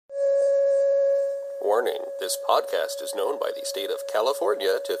Warning, this podcast is known by the state of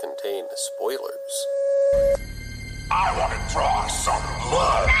California to contain spoilers. I want to draw some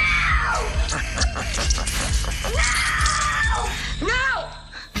blood. No!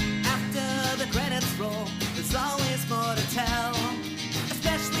 After the credits roll, there's always more to tell.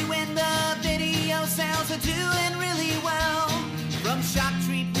 Especially when the video sales are doing really well. From Shock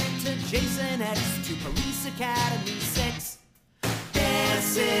Treatment to Jason X to Police Academy 6.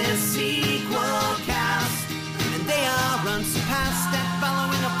 This is Sequel Cast, and they are unsurpassed at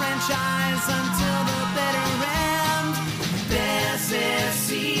following a franchise until the bitter end. This is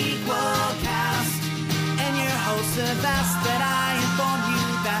Sequel Cast, and your hosts have asked that I inform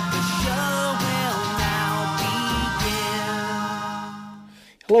you that the show will now begin.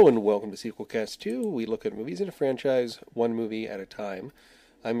 Hello and welcome to Sequel Cast 2. We look at movies in a franchise, one movie at a time.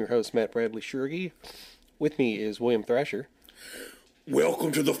 I'm your host, Matt Bradley Shurgi. With me is William Thrasher.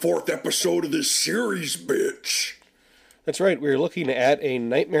 Welcome to the 4th episode of this series, bitch. That's right, we're looking at A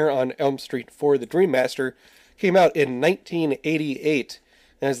Nightmare on Elm Street 4, The Dream Master. Came out in 1988.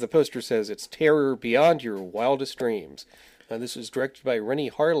 As the poster says, it's terror beyond your wildest dreams. This was directed by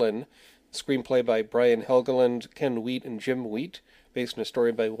Renny Harlin, screenplay by Brian Helgeland, Ken Wheat, and Jim Wheat, based on a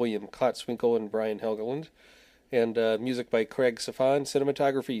story by William Kotzwinkle and Brian Helgeland, and music by Craig Safan,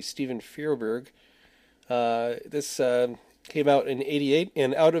 cinematography Steven Fierberg. This came out in 88,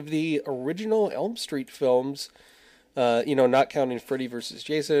 and out of the original Elm Street films, not counting Freddy vs.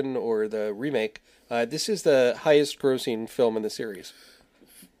 Jason or the remake, this is the highest grossing film in the series.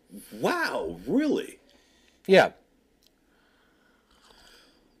 Wow, really? Yeah.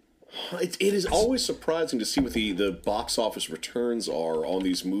 It is always surprising to see what the box office returns are on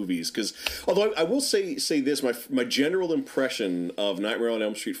these movies, because although I will say this, my general impression of Nightmare on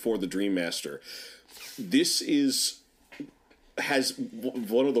Elm Street 4, The Dream Master, this has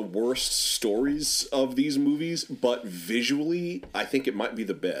one of the worst stories of these movies, but visually, I think it might be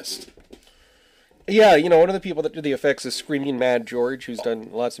the best. Yeah, one of the people that did the effects is Screaming Mad George, who's done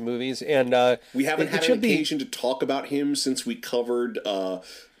lots of movies, and we haven't had an occasion to talk about him since we covered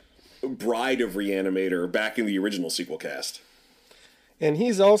Bride of Reanimator back in the original sequel cast. And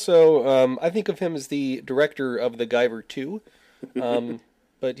he's also, I think of him as the director of The Guyver 2.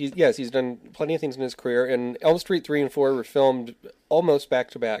 But he's done plenty of things in his career. And Elm Street 3 and 4 were filmed almost back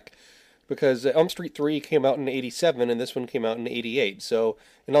to back, because Elm Street 3 came out in 87 and this one came out in 88. So,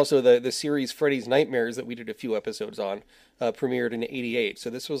 and also the series Freddy's Nightmares that we did a few episodes on premiered in 88. So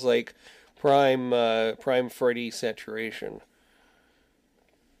this was like prime Freddy saturation.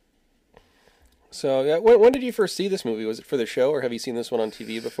 So when did you first see this movie? Was it for the show, or have you seen this one on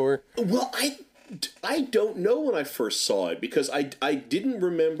TV before? Well, I don't know when I first saw it, because I didn't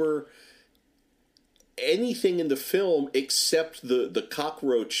remember anything in the film except the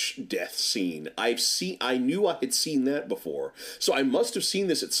cockroach death scene. I knew I had seen that before, so I must have seen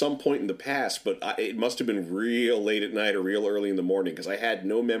this at some point in the past, but it must have been real late at night or real early in the morning, because I had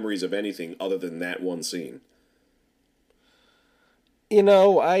no memories of anything other than that one scene.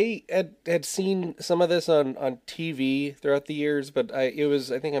 I had seen some of this on TV throughout the years, but I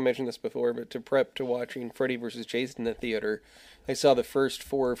think I mentioned this before, but to prep to watching Freddy vs. Jason in the theater, I saw the first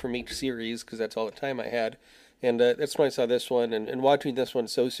 4 from each series, because that's all the time I had, and that's when I saw this one, and watching this one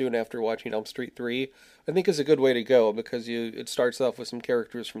so soon after watching Elm Street 3, I think is a good way to go, because it starts off with some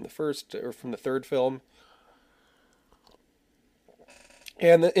characters from the first, or from the third film.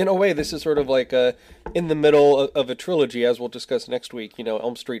 And in a way, this is sort of like in the middle of a trilogy, as we'll discuss next week.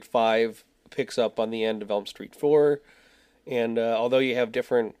 Elm Street 5 picks up on the end of Elm Street 4. And although you have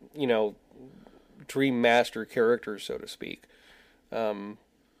different, Dream Master characters, so to speak.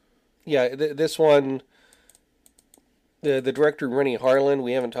 This one, the director, Renny Harlin,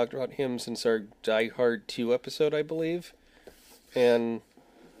 we haven't talked about him since our Die Hard 2 episode, I believe. And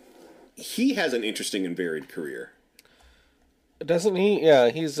he has an interesting and varied career. Doesn't he? Yeah,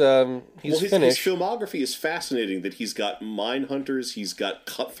 he's Finnish. His filmography is fascinating. That he's got Mindhunters, he's got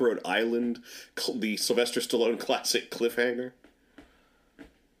Cutthroat Island, the Sylvester Stallone classic Cliffhanger.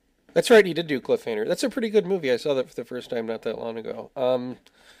 That's right, he did do Cliffhanger. That's a pretty good movie. I saw that for the first time not that long ago. And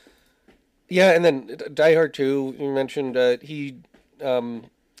then Die Hard 2, you mentioned, The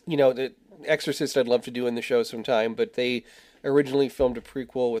Exorcist I'd love to do in the show sometime, but they originally filmed a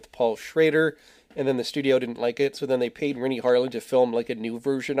prequel with Paul Schrader, and then the studio didn't like it, so then they paid Renny Harlin to film like a new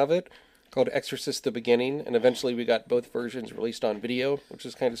version of it called Exorcist The Beginning, and eventually we got both versions released on video, which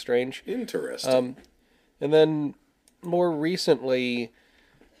is kind of strange. Interesting. And then more recently,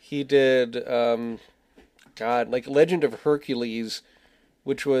 he did, Legend of Hercules,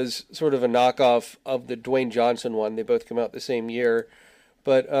 which was sort of a knockoff of the Dwayne Johnson one. They both came out the same year,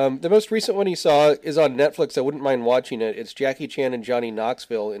 But the most recent one he saw is on Netflix. I wouldn't mind watching it. It's Jackie Chan and Johnny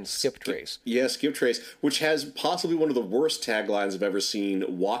Knoxville in Skip Trace. Yeah, Skip Trace, which has possibly one of the worst taglines I've ever seen.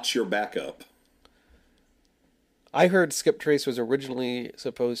 Watch your backup. I heard Skip Trace was originally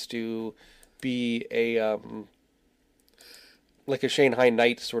supposed to be a like a Shanghai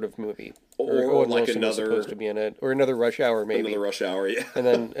Night sort of movie, Or Owen like Wilson was another supposed to be in it, or another Rush Hour maybe. Another Rush Hour, yeah. and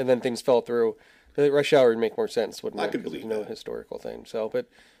then things fell through. Rush Hour would make more sense, wouldn't it? I could 'Cause believe there's no that. historical thing. So, but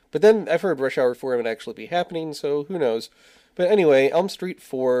then I've heard Rush Hour 4 would actually be happening, so who knows? But anyway, Elm Street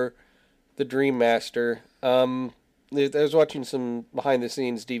 4, The Dream Master. I was watching some behind the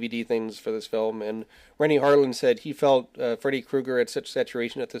scenes DVD things for this film, and Rennie Harlan said he felt Freddy Krueger had such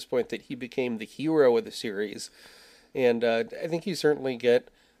saturation at this point that he became the hero of the series, and I think you certainly get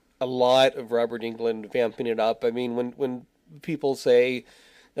a lot of Robert Englund vamping it up. I mean, when people say,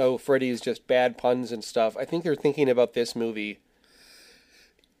 "Oh, Freddy's just bad puns and stuff," I think they're thinking about this movie.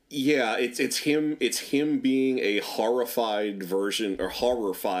 Yeah, it's him being a horrified version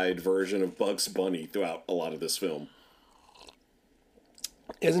of Bugs Bunny throughout a lot of this film.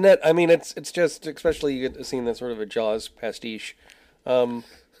 Isn't it? I mean, it's just, especially you get to see that sort of a Jaws pastiche. One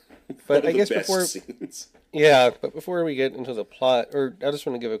But of I the guess best before, scenes. yeah, but before we get into the plot, or I just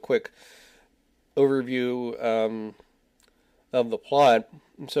want to give a quick overview of the plot.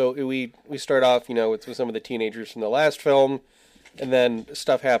 So we start off, with some of the teenagers from the last film, and then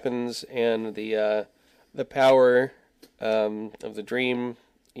stuff happens, and the power of the dream,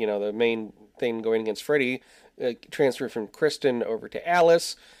 the main thing going against Freddy, transfer from Kristen over to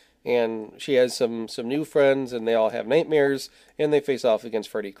Alice, and she has some new friends, and they all have nightmares, and they face off against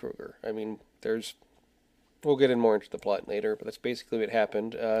Freddy Krueger. I mean, we'll get in more into the plot later, but that's basically what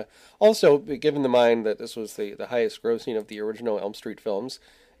happened. Also, given the mind that this was the highest grossing of the original Elm Street films,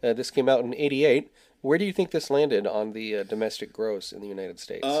 this came out in '88. Where do you think this landed on the domestic gross in the United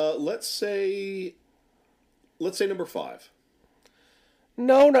States? Let's say number 5.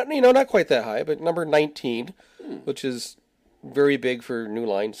 No, not quite that high, but number 19, which is very big for New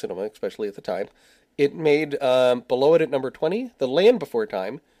Line cinema, especially at the time. It made below it at number 20, The Land Before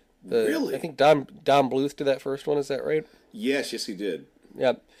Time. Really? I think Don Bluth did that first one. Is that right? Yes, he did.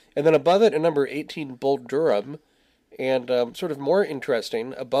 Yeah, and then above it at number 18, Bull Durham, and sort of more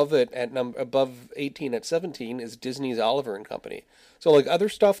interesting, above it at above 18 at 17 is Disney's Oliver and Company. So like other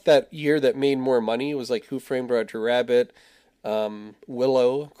stuff that year that made more money was like Who Framed Roger Rabbit,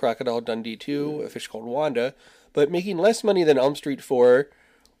 Willow, Crocodile Dundee 2, A Fish Called Wanda, but making less money than Elm Street 4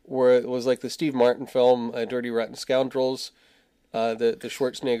 was like the Steve Martin film Dirty Rotten Scoundrels, the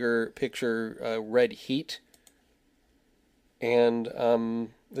Schwarzenegger picture Red Heat, and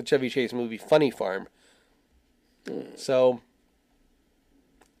the Chevy Chase movie Funny Farm. So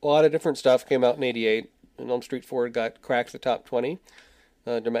a lot of different stuff came out in '88, and Elm Street 4 cracked the top 20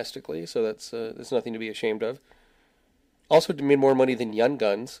 domestically, so that's nothing to be ashamed of. Also made more money than Young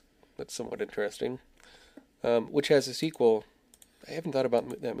Guns. That's somewhat interesting. Which has a sequel. I haven't thought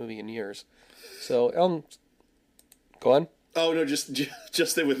about that movie in years. So go on. Oh no, just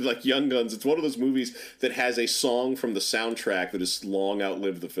that with like Young Guns, it's one of those movies that has a song from the soundtrack that has long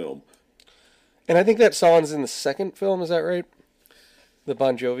outlived the film. And I think that song's in the second film. Is that right? The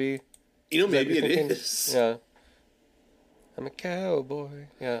Bon Jovi. Maybe it is. Yeah. I'm a cowboy.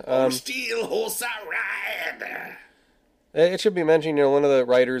 Yeah. Steel horse I ride. It should be mentioned, one of the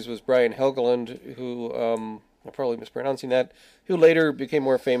writers was Brian Helgeland, who, I'm probably mispronouncing that, who later became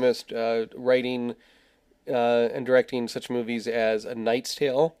more famous writing and directing such movies as A Knight's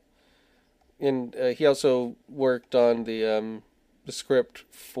Tale. And he also worked on the script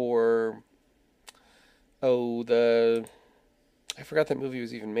for, I forgot that movie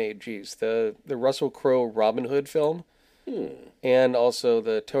was even made, geez, the Russell Crowe Robin Hood film, and also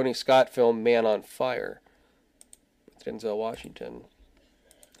the Tony Scott film Man on Fire. Denzel Washington.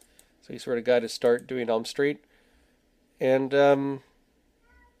 So he sort of got his start doing Elm Street. And, so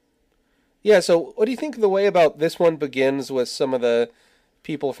what do you think of the way about this one begins with some of the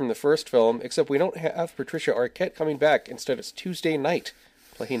people from the first film, except we don't have Patricia Arquette coming back. Instead, it's Tuesday Knight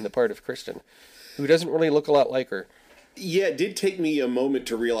playing the part of Kristen, who doesn't really look a lot like her. Yeah, it did take me a moment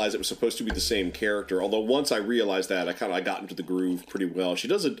to realize it was supposed to be the same character. Although once I realized that, I got into the groove pretty well. She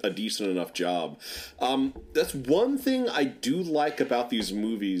does a decent enough job. That's one thing I do like about these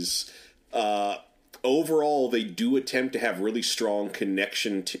movies. Overall, they do attempt to have really strong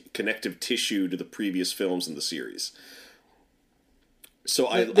connective tissue to the previous films in the series. So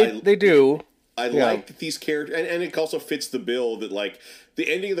They do. I like that these characters, and it also fits the bill that like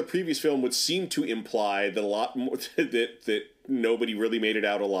the ending of the previous film would seem to imply that a lot more that nobody really made it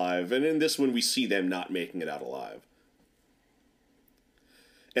out alive, and in this one we see them not making it out alive.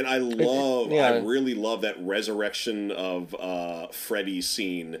 And I really love that resurrection of Freddy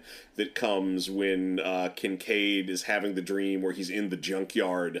scene that comes when Kincaid is having the dream where he's in the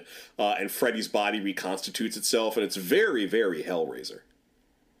junkyard and Freddy's body reconstitutes itself, and it's very, very Hellraiser.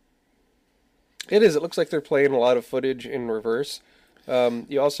 It is. It looks like they're playing a lot of footage in reverse.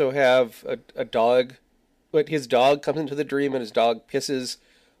 You also have a dog, but his dog comes into the dream and his dog pisses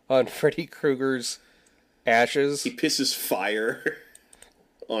on Freddy Krueger's ashes. He pisses fire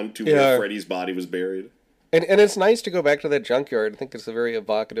onto where Freddy's body was buried. And it's nice to go back to that junkyard. I think it's a very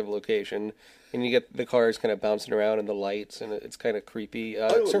evocative location. And you get the cars kind of bouncing around in the lights, and it's kind of creepy.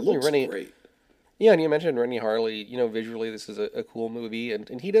 It certainly looks great. Yeah, and you mentioned Rennie Harley. You know, visually this is a cool movie.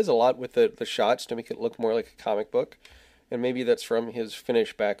 And he does a lot with the shots to make it look more like a comic book. And maybe that's from his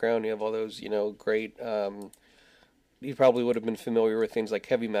Finnish background. You have all those, great... he probably would have been familiar with things like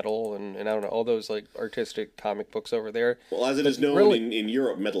heavy metal and I don't know, all those like artistic comic books over there. Well, as it is known really, in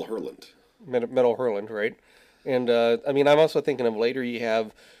Europe, Metal Hurland. Metal Hurland, right? And I'm also thinking of later you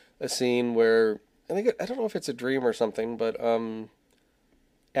have a scene where I don't know if it's a dream or something, but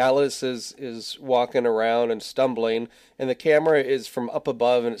Alice is walking around and stumbling, and the camera is from up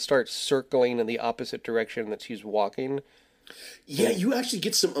above and it starts circling in the opposite direction that she's walking. Yeah, you actually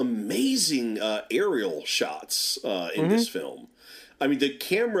get some amazing aerial shots in this film. I mean, the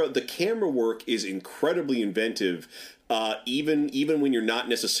camera work is incredibly inventive, even when you're not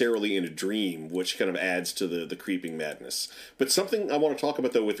necessarily in a dream, which kind of adds to the creeping madness. But something I want to talk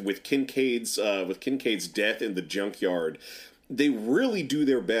about though with Kincaid's death in the junkyard. They really do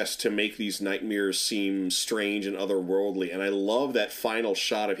their best to make these nightmares seem strange and otherworldly, and I love that final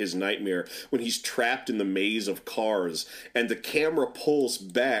shot of his nightmare when he's trapped in the maze of cars, and the camera pulls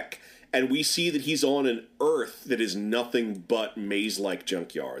back, and we see that he's on an earth that is nothing but maze-like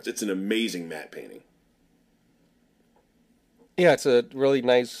junkyards. It's an amazing matte painting. Yeah, it's a really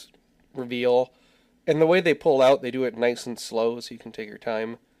nice reveal, and the way they pull out, they do it nice and slow, so you can take your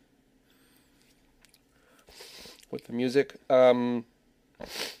time with the music.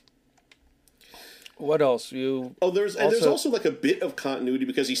 What else? There's also like a bit of continuity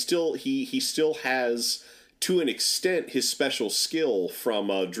because he still has, to an extent, his special skill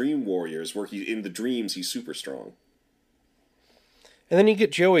from Dream Warriors, where in the dreams he's super strong. And then you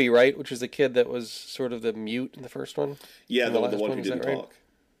get Joey, right, which is the kid that was sort of the mute in the first one. Yeah, the one who didn't talk.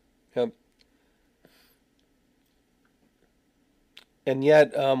 Yep. And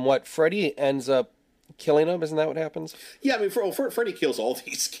yet, Freddy ends up killing him, isn't that what happens? Yeah, I mean, Freddy kills all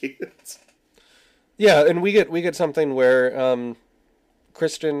these kids. Yeah, and we get something where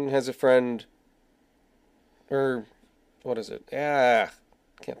Kristen has a friend, or what is it?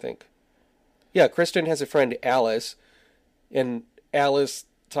 Can't think. Yeah, Kristen has a friend, Alice, and Alice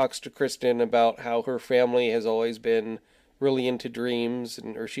talks to Kristen about how her family has always been really into dreams,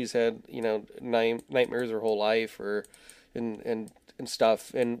 or she's had nightmares her whole life, and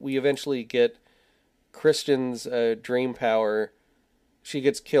stuff. And we eventually get Kristen's dream power. She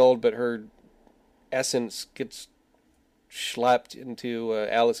gets killed, but her essence gets schlepped into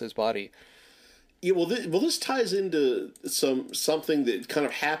Alice's body. Yeah, well, this ties into something that kind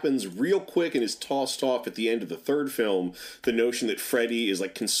of happens real quick and is tossed off at the end of the third film. The notion that Freddy is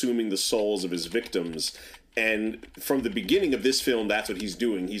like consuming the souls of his victims, and from the beginning of this film, that's what he's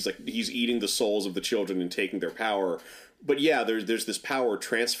doing. He's eating the souls of the children and taking their power. But yeah, there's this power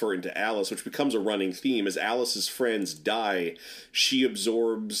transfer into Alice, which becomes a running theme. As Alice's friends die, she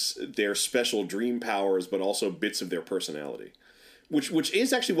absorbs their special dream powers, but also bits of their personality. Which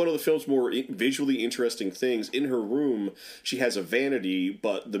is actually one of the film's more visually interesting things. In her room, she has a vanity,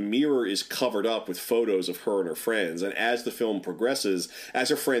 but the mirror is covered up with photos of her and her friends. And as the film progresses, as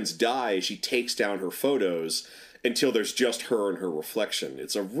her friends die, she takes down her photos until there's just her and her reflection.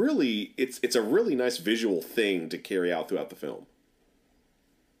 It's a really nice visual thing to carry out throughout the film.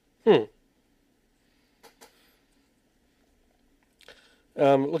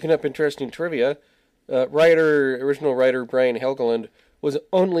 Looking up interesting trivia, original writer Brian Helgeland was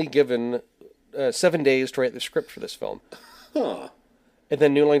only given 7 days to write the script for this film. Huh. And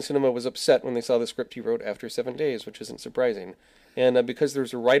then New Line Cinema was upset when they saw the script he wrote after 7 days, which isn't surprising. And because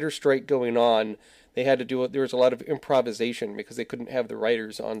there's a writer strike going on, they had to do it. There was a lot of improvisation because they couldn't have the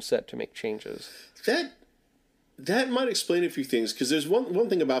writers on set to make changes. That might explain a few things, because there's one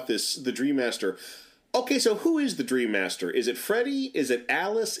thing about this, the Dream Master. Okay, so who is the Dream Master? Is it Freddy? Is it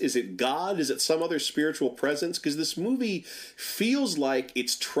Alice? Is it God? Is it some other spiritual presence? Because this movie feels like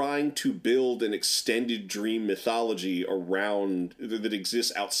it's trying to build an extended dream mythology around that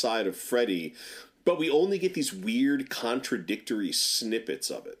exists outside of Freddy, but we only get these weird contradictory snippets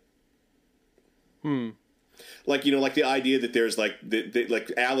of it. Like, you know, like the idea that there's like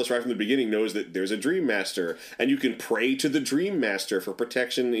like Alice right from the beginning knows that there's a dream master, and you can pray to the dream master for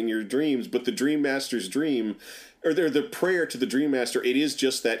protection in your dreams. But the dream master's dream, or the prayer to the dream master, it is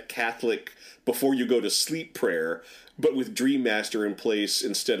just that Catholic before you go to sleep prayer, but with dream master in place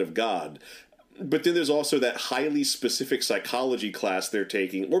instead of God. But then there's also that highly specific psychology class they're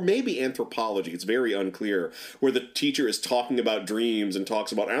taking, or maybe anthropology, it's very unclear, where the teacher is talking about dreams and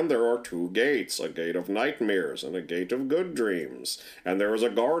talks about, and there are two gates, a gate of nightmares and a gate of good dreams, and there is a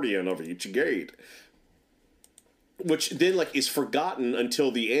guardian of each gate. Which then, like, is forgotten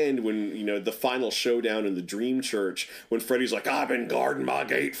until the end when, you know, the final showdown in the dream church, when Freddy's like, I've been guarding my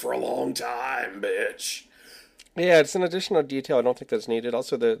gate for a long time, bitch. Yeah, it's an additional detail. I don't think that's needed.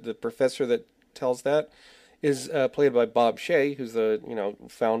 Also, the professor that tells that is played by Bob Shaye, who's the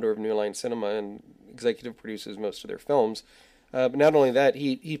founder of New Line Cinema and executive produces most of their films. But not only that,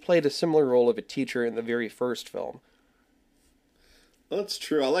 he played a similar role of a teacher in the very first film. That's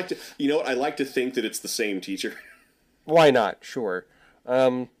true. I like to, you know what? I like to think that it's the same teacher. Why not? Sure.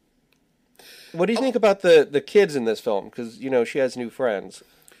 What do you think about the kids in this film? Because she has new friends.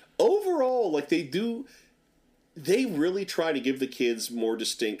 Overall, like they really try to give the kids more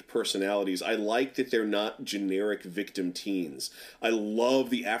distinct personalities. I like that they're not generic victim teens. I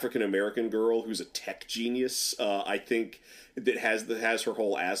love the African American girl who's a tech genius. I think that has her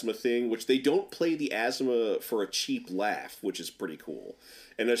whole asthma thing, which they don't play the asthma for a cheap laugh, which is pretty cool.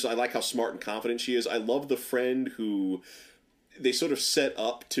 And I like how smart and confident she is. I love the friend who they sort of set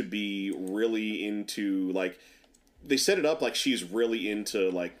up to be really into, like, they set it up like she's really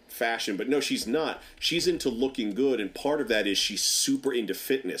into, like, fashion, but no, she's not. She's into looking good, and part of that is she's super into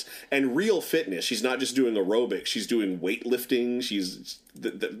fitness. And real fitness. She's not just doing aerobics. She's doing weightlifting. She's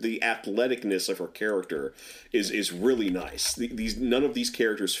the athleticness of her character is really nice. None of these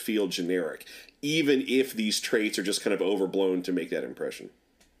characters feel generic, even if these traits are just kind of overblown to make that impression.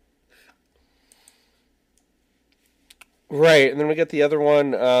 Right, and then we get the other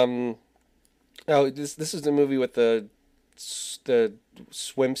one. This is the movie with the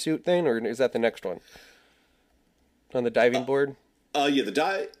swimsuit thing, or is that the next one? On the diving board?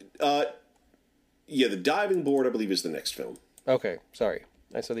 The diving board, I believe, is the next film. Okay, sorry.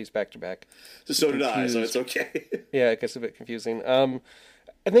 I saw these back to back. So did I, so it's okay. Yeah, it gets a bit confusing. I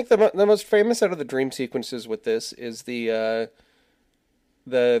think the most famous out of the dream sequences with this is the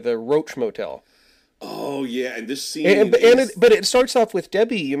Roach Motel. Oh yeah, and this scene, but it starts off with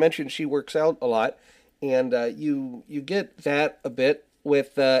Debbie. You mentioned she works out a lot, and you get that a bit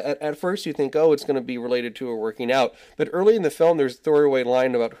with. At first, you think, oh, it's going to be related to her working out, but early in the film, there's a throwaway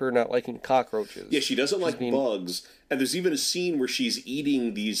line about her not liking cockroaches. Yeah, she doesn't like bugs, and there's even a scene where she's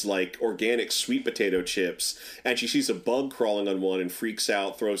eating these like organic sweet potato chips, and she sees a bug crawling on one and freaks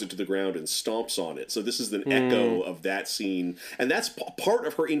out, throws it to the ground, and stomps on it. So this is an echo of that scene, and that's part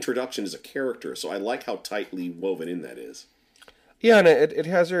of her introduction as a character. So I like how tightly woven in that is. Yeah, and it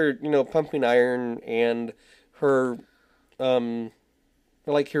has her, pumping iron, and her,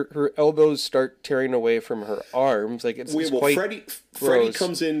 like her elbows start tearing away from her arms. Like it's quite Freddy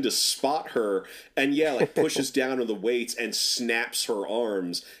comes in to spot her, and pushes down on the weights and snaps her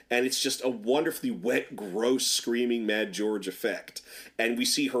arms, and it's just a wonderfully wet, gross, screaming Mad George effect. And we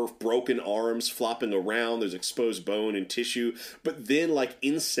see her broken arms flopping around. There's exposed bone and tissue, but then like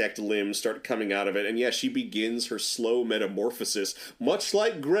insect limbs start coming out of it, and she begins her slow metamorphosis, much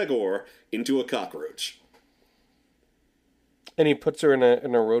like Gregor, into a cockroach. And he puts her in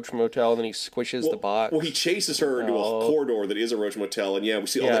a roach motel, and then he squishes the box. Well, he chases her into a corridor that is a roach motel, and we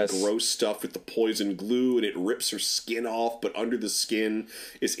see all that gross stuff with the poison glue, and it rips her skin off, but under the skin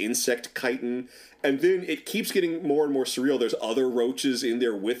is insect chitin. And then it keeps getting more and more surreal. There's other roaches in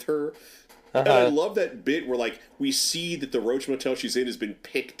there with her. And I love that bit where, we see that the roach motel she's in has been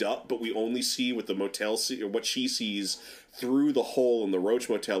picked up, but we only see what the motel or what she sees through the hole in the roach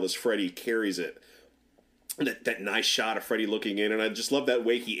motel as Freddy carries it. That nice shot of Freddy looking in, and I just love that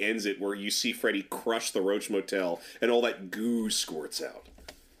way he ends it, where you see Freddy crush the roach motel, and all that goo squirts out.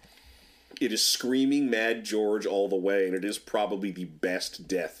 It is screaming Mad George all the way, and it is probably the best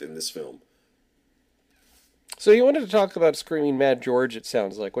death in this film. So you wanted to talk about Screaming Mad George, it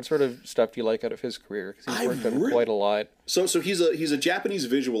sounds like. What sort of stuff do you like out of his career? Because he's worked on quite a lot. So he's a Japanese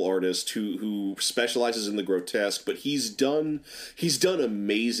visual artist who specializes in the grotesque, but he's done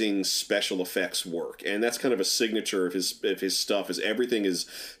amazing special effects work, and that's kind of a signature of his stuff. Is everything is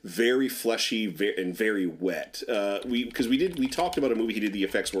very fleshy and very wet. We talked about a movie he did the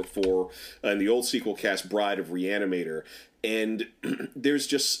effects work for in the old sequel cast, Bride of Reanimator, and there's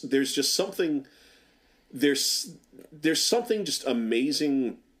something. There's something just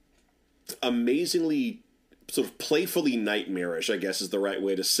amazingly sort of playfully nightmarish, I guess is the right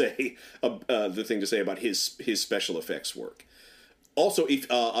way to say the thing to say about his special effects work. Also, if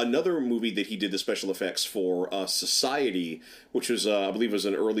another movie that he did the special effects for, Society, which was I believe was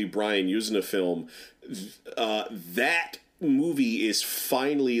an early Brian Usna film, that movie is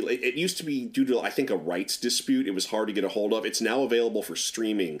finally, it used to be due to, I think, a rights dispute. It was hard to get a hold of. It's now available for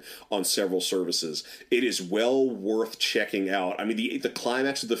streaming on several services. It is well worth checking out. I mean, the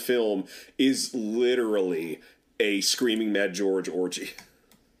climax of the film is literally a Screaming Mad George orgy.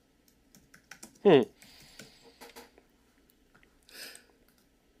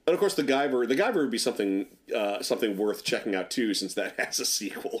 And of course, the Guyver would be something worth checking out too, since that has a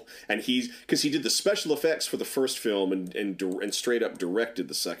sequel. And because he did the special effects for the first film and straight up directed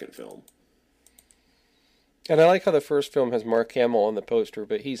the second film. And I like how the first film has Mark Hamill on the poster,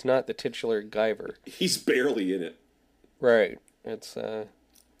 but he's not the titular Guyver. He's barely in it. Right. It's Oh,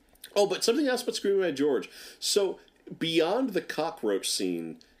 but something else about Screaming Mad George. So beyond the cockroach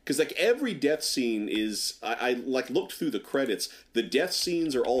scene. Because, like, every death scene is... I looked through the credits. The death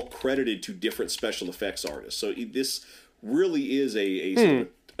scenes are all credited to different special effects artists. So this really is a sort of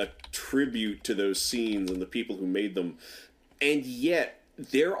a tribute to those scenes and the people who made them. And yet,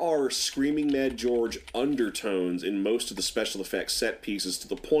 there are Screaming Mad George undertones in most of the special effects set pieces, to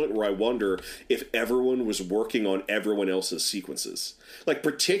the point where I wonder if everyone was working on everyone else's sequences. Like,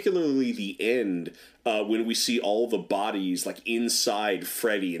 particularly the end... when we see all the bodies like inside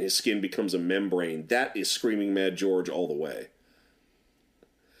Freddy and his skin becomes a membrane, that is Screaming Mad George all the way.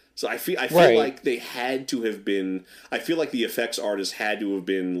 So I feel right. like they had to have been. I feel like the effects artists had to have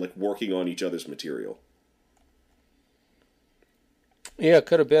been like working on each other's material. Yeah, it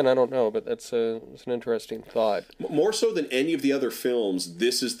could have been. I don't know, but it's an interesting thought. More so than any of the other films,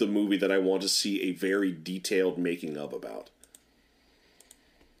 this is the movie that I want to see a very detailed making of about.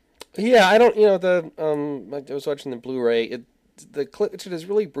 Yeah, I don't. I was watching the Blu-ray. The clip. It is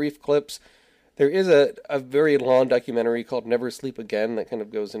really brief clips. There is a very long documentary called Never Sleep Again that kind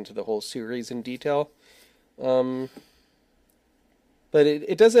of goes into the whole series in detail. But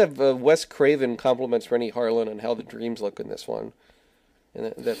it does have Wes Craven compliments Rennie Harlan on how the dreams look in this one,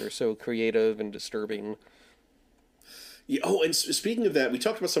 and that they're so creative and disturbing. Yeah, oh, and speaking of that, we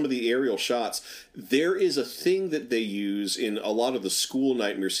talked about some of the aerial shots. There is a thing that they use in a lot of the school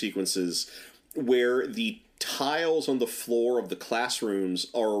nightmare sequences where the tiles on the floor of the classrooms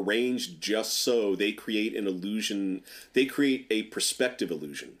are arranged just so they create an illusion. They create a perspective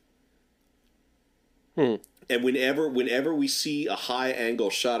illusion. And whenever we see a high-angle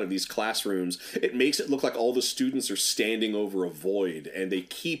shot of these classrooms, it makes it look like all the students are standing over a void, and they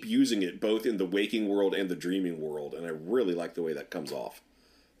keep using it both in the waking world and the dreaming world, and I really like the way that comes off.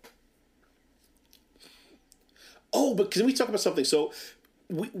 Oh, but can we talk about something? So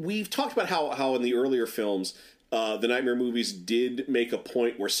we've talked about how in the earlier films, the Nightmare movies did make a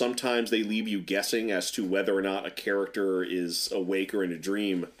point where sometimes they leave you guessing as to whether or not a character is awake or in a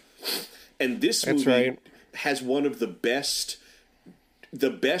dream. And this movie... That's right. Has one of the best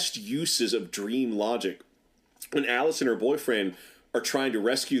uses of dream logic. When Alice and her boyfriend are trying to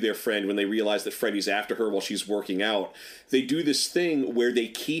rescue their friend when they realize that Freddy's after her while she's working out, they do this thing where they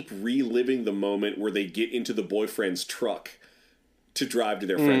keep reliving the moment where they get into the boyfriend's truck to drive to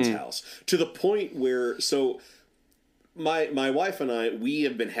their friend's house. To the point where... So my wife and I, we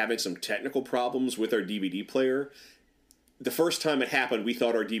have been having some technical problems with our DVD player. The first time it happened, we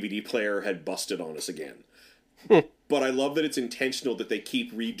thought our DVD player had busted on us again. But I love that it's intentional that they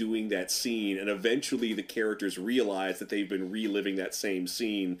keep redoing that scene, and eventually the characters realize that they've been reliving that same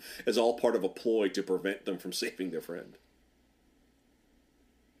scene as all part of a ploy to prevent them from saving their friend.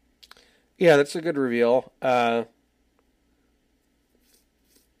 Yeah, that's a good reveal.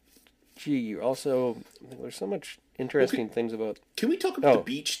 Also, there's so much interesting things about... Can we talk about the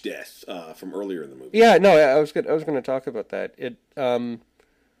beach death from earlier in the movie? Yeah, no, I was going to talk about that.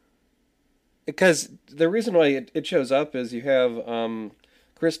 Because the reason why it shows up is you have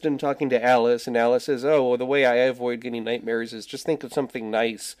Kristen talking to Alice, and Alice says, "Oh, well, the way I avoid getting nightmares is just think of something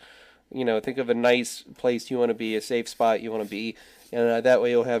nice. Think of a nice place you want to be, a safe spot you want to be, and that way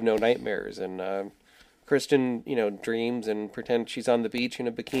you'll have no nightmares." And Kristen, dreams and pretends she's on the beach in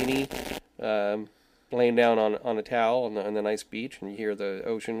a bikini, laying down on a towel on the nice beach, and you hear the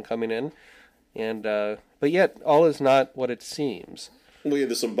ocean coming in, and but yet all is not what it seems.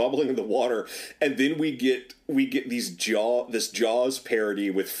 There's some bubbling in the water, and then we get this Jaws parody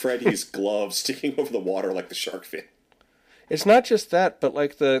with Freddy's glove sticking over the water like the shark fin. It's not just that, but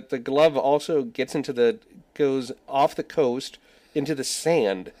like the glove also goes off the coast into the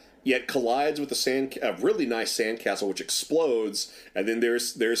sand Yet collides with a really nice sandcastle, which explodes, and then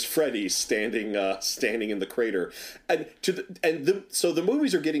there's Freddy standing in the crater, so the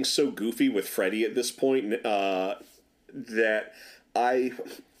movies are getting so goofy with Freddy at this point that I,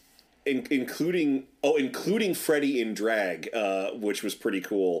 including Freddy in drag, which was pretty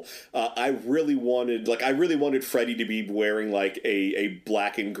cool. I really wanted Freddy to be wearing like a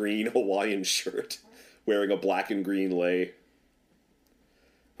black and green Hawaiian shirt, wearing a black and green lei,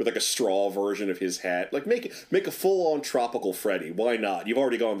 with like a straw version of his hat. Like make a full-on tropical Freddy. Why not? You've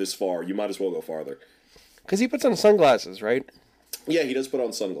already gone this far. You might as well go farther. Because he puts on sunglasses, right? Yeah, he does put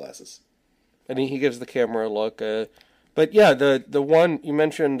on sunglasses. And he gives the camera a look. But yeah, the one you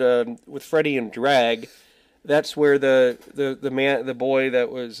mentioned with Freddy and drag, that's where the boy that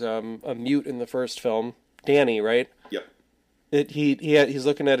was a mute in the first film, Danny, right? Yep. He's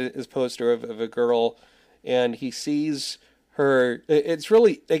looking at his poster of a girl, and he sees her. It's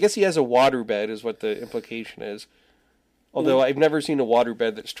really, I guess he has a waterbed is what the implication is. Although I've never seen a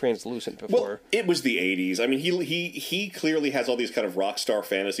waterbed that's translucent before. Well, it was the 80s. I mean, he clearly has all these kind of rock star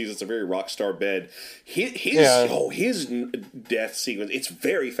fantasies. It's a very rock star bed. His death sequence, it's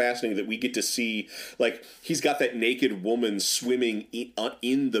very fascinating that we get to see, like, he's got that naked woman swimming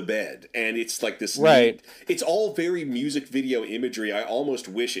in the bed. And it's like this... Right. It's all very music video imagery. I almost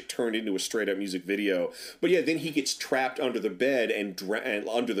wish it turned into a straight up music video. But yeah, then he gets trapped under the bed and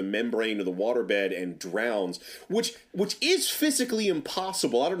under the membrane of the waterbed and drowns, which is physically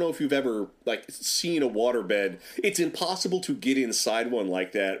impossible. I don't know if you've ever like seen a waterbed. It's impossible to get inside one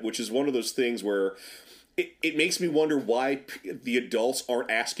like that, which is one of those things where it makes me wonder why the adults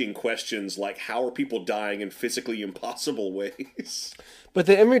aren't asking questions like, how are people dying in physically impossible ways? But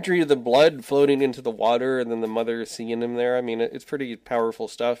the imagery of the blood floating into the water and then the mother seeing him there, I mean, it's pretty powerful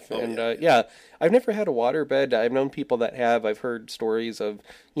stuff. Yeah, I've never had a waterbed. I've known people that have. I've heard stories of,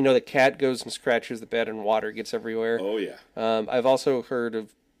 the cat goes and scratches the bed and water gets everywhere. Oh, yeah. I've also heard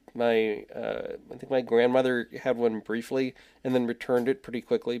of I think my grandmother had one briefly and then returned it pretty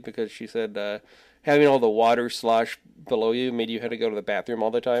quickly because she said having all the water slosh below you made you have to go to the bathroom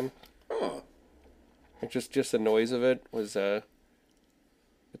all the time. Huh. Just the noise of it was...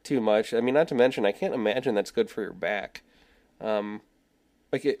 too much. I mean, not to mention, I can't imagine that's good for your back.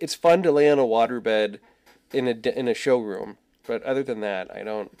 It's fun to lay on a waterbed in a showroom, but other than that, I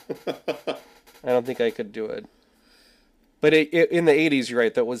don't think I could do it. But in the 80s, you're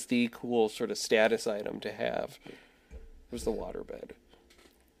right, that was the cool sort of status item to have, was the waterbed.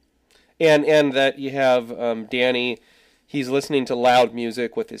 And that you have Danny... He's listening to loud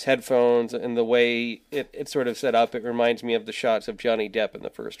music with his headphones, and the way it's sort of set up, it reminds me of the shots of Johnny Depp in the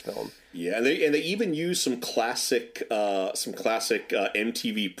first film. Yeah, and they even use some classic MTV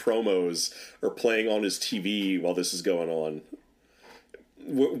promos are playing on his TV while this is going on.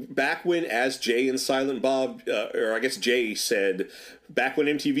 Back when, as Jay and Silent Bob, or I guess Jay said, back when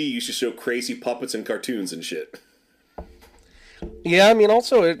MTV used to show crazy puppets and cartoons and shit. Yeah, I mean,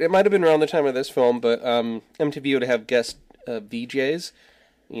 also, it might have been around the time of this film, but MTV would have guest VJs,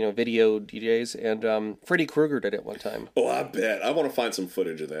 video DJs, and Freddy Krueger did it one time. Oh, I bet. I want to find some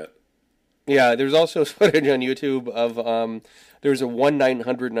footage of that. Yeah, there's also footage on YouTube of, there's a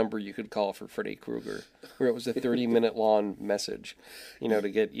 1-900 number you could call for Freddy Krueger, where it was a 30-minute long message, to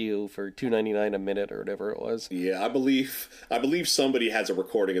get you for $2.99 a minute or whatever it was. Yeah, I believe somebody has a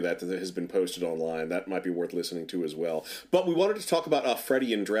recording of that has been posted online. That might be worth listening to as well. But we wanted to talk about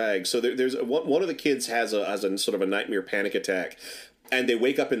Freddy in drag. So there's one of the kids has a sort of a nightmare panic attack, and they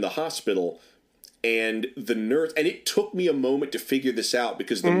wake up in the hospital. And the nurse, and it took me a moment to figure this out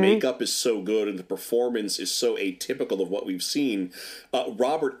because the makeup is so good and the performance is so atypical of what we've seen.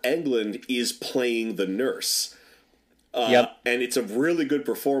 Robert Englund is playing the nurse. Yep. And it's a really good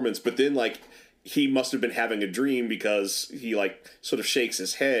performance, but then, he must have been having a dream because he, sort of shakes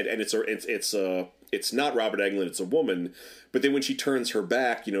his head, and it's not Robert Englund, it's a woman. But then when she turns her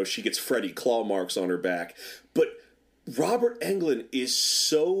back, she gets Freddy claw marks on her back. But Robert Englund is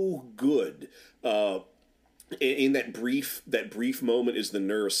so good. In that brief moment as the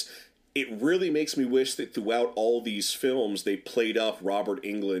nurse, it really makes me wish that throughout all these films they played up Robert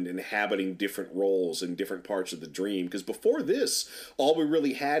Englund inhabiting different roles in different parts of the dream. Because before this, all we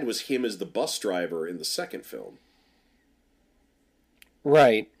really had was him as the bus driver in the second film.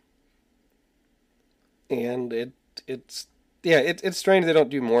 Right. And it's strange they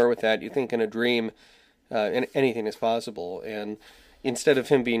don't do more with that. You think in a dream, anything is possible, and instead of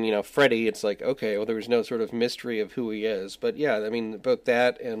him being, Freddy, it's like, okay, well, there was no sort of mystery of who he is. But yeah, I mean, both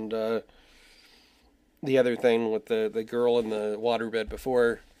that and the other thing with the girl in the waterbed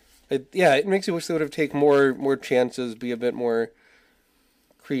before, it makes you wish they would have taken more chances, be a bit more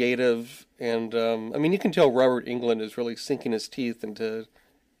creative, and I mean, you can tell Robert Englund is really sinking his teeth into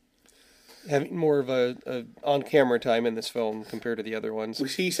having more of a on-camera time in this film compared to the other ones.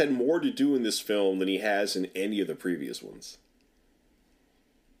 He's had more to do in this film than he has in any of the previous ones.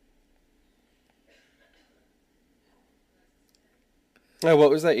 Oh,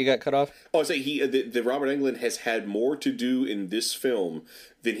 what was that? You got cut off? Oh, I say the Robert Englund has had more to do in this film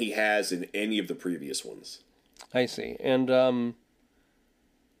than he has in any of the previous ones. I see. And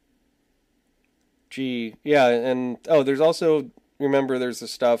gee, yeah, and there's also, remember, there's the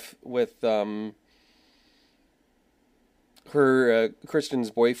stuff with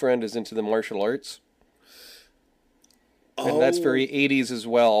Kristen's boyfriend is into the martial arts. And that's very 80s as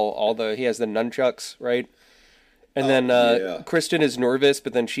well. He has the nunchucks, right? And then Kristen is nervous,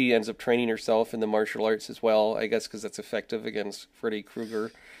 but then she ends up training herself in the martial arts as well, I guess because that's effective against Freddy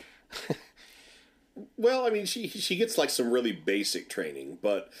Krueger. Well, I mean, she gets like some really basic training,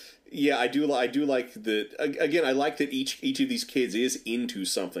 but yeah, I do like that. Again, I like that each of these kids is into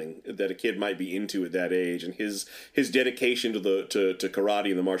something that a kid might be into at that age, and his dedication to karate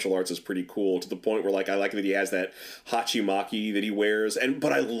and the martial arts is pretty cool. To the point where, like, I like that he has that hachimaki that he wears,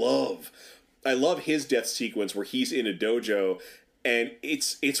 but I love his death sequence where he's in a dojo. And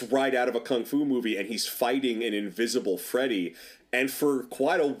it's right out of a kung fu movie, and he's fighting an invisible Freddy, and for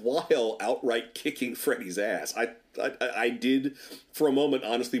quite a while outright kicking Freddy's ass. I did for a moment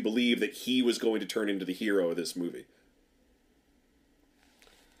honestly believe that he was going to turn into the hero of this movie.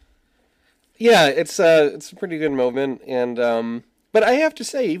 Yeah, it's a pretty good moment, and but I have to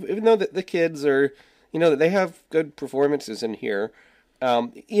say, even though the kids are, they have good performances in here,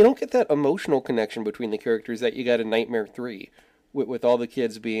 you don't get that emotional connection between the characters that you got in Nightmare 3. With all the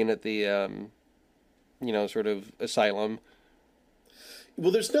kids being at the, sort of asylum. Well,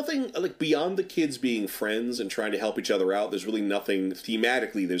 there's nothing, like, beyond the kids being friends and trying to help each other out, there's really nothing,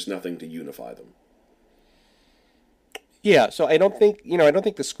 thematically, there's nothing to unify them. Yeah, so I don't think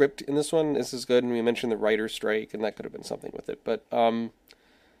the script in this one is as good, and we mentioned the writer's strike, and that could have been something with it, but,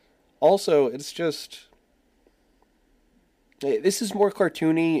 also, it's just, this is more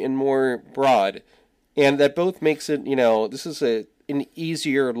cartoony and more broad. And that both makes it, this is an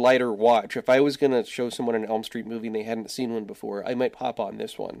easier, lighter watch. If I was going to show someone an Elm Street movie and they hadn't seen one before, I might pop on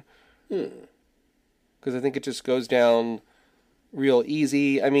this one. Because I think it just goes down real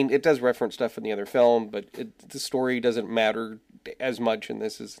easy. I mean, it does reference stuff in the other film, but the story doesn't matter as much in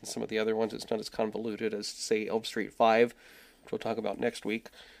this as in some of the other ones. It's not as convoluted as, say, Elm Street 5, which we'll talk about next week.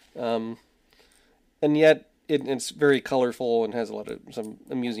 And yet, it's very colorful and has some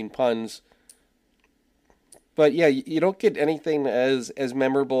amusing puns. But yeah, you don't get anything as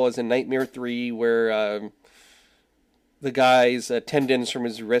memorable as in Nightmare 3, where the guy's tendons from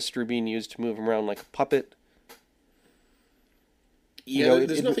his wrist are being used to move him around like a puppet. Yeah,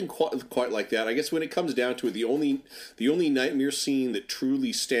 there's nothing quite like that. I guess when it comes down to it, the only Nightmare scene that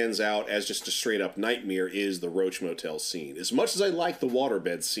truly stands out as just a straight up nightmare is the Roach Motel scene. As much as I like the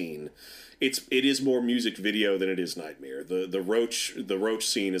waterbed scene, it is more music video than it is nightmare. The Roach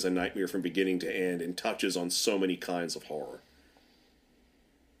scene is a nightmare from beginning to end and touches on so many kinds of horror.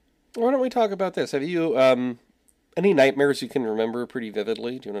 Why don't we talk about this? Have you any nightmares you can remember pretty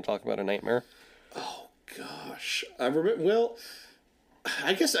vividly? Do you want to talk about a nightmare? Oh gosh, I remember. Well,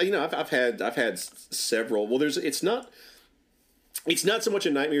 I guess I've had several. Well, it's not so much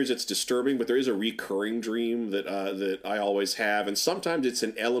a nightmare as it's disturbing, but there is a recurring dream that I always have, and sometimes it's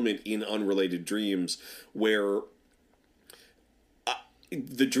an element in unrelated dreams where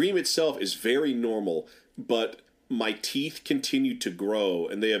the dream itself is very normal, but my teeth continue to grow,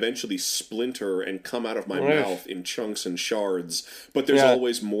 and they eventually splinter and come out of my mouth in chunks and shards, but there's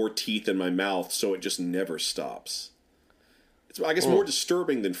always more teeth in my mouth, so it just never stops. It's, I guess, more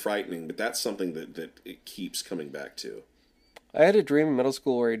disturbing than frightening, but that's something that it keeps coming back to. I had a dream in middle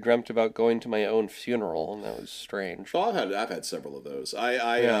school where I dreamt about going to my own funeral, and that was strange. Oh, I've had several of those.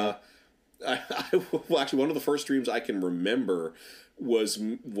 Well, actually, one of the first dreams I can remember was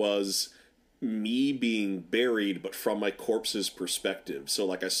me being buried, but from my corpse's perspective. So,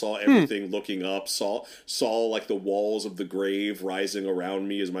 like, I saw everything looking up, saw like the walls of the grave rising around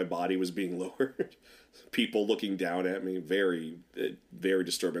me as my body was being lowered. People looking down at me. Very, very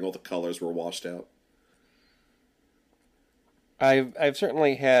disturbing. All the colors were washed out. I've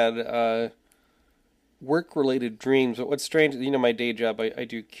certainly had work-related dreams, but what's strange, my day job, I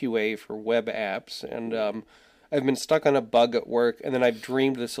do QA for web apps, and I've been stuck on a bug at work, and then I've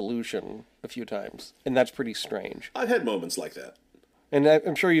dreamed the solution a few times, and that's pretty strange. I've had moments like that. And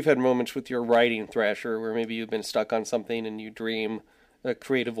I'm sure you've had moments with your writing, Thrasher, where maybe you've been stuck on something and you dream a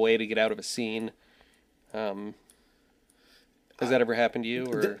creative way to get out of a scene. Has that ever happened to you?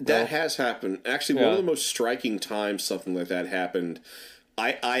 Or that no? has happened. Actually, one of the most striking times something like that happened.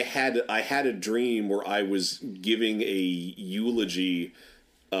 I had a dream where I was giving a eulogy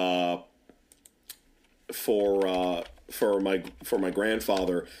for my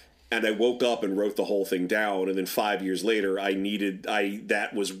grandfather, and I woke up and wrote the whole thing down, and then 5 years later that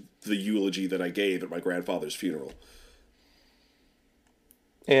was the eulogy that I gave at my grandfather's funeral.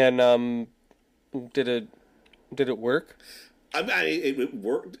 And did it work? It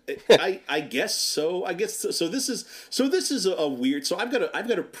worked. I guess so. I guess so. This is a weird. So I've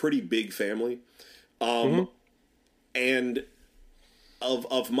got a pretty big family, and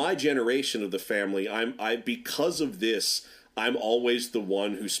of my generation of the family, I because of this, I'm always the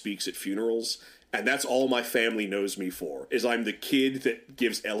one who speaks at funerals, and that's all my family knows me for. Is I'm the kid that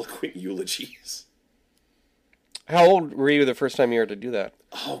gives eloquent eulogies. How old were you the first time you were to do that?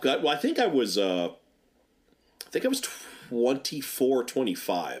 Oh God! Well, I think I was 24,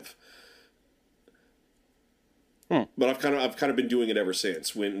 25. But I've kind of been doing it ever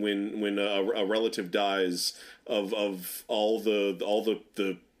since. When a relative dies, of all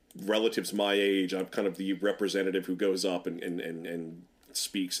the relatives my age, I'm kind of the representative who goes up and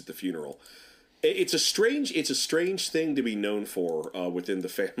speaks at the funeral. It's a strange thing to be known for within the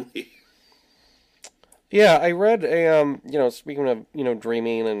family. Yeah, I read speaking of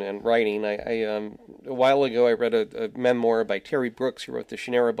dreaming and writing, I a while ago I read a memoir by Terry Brooks, who wrote the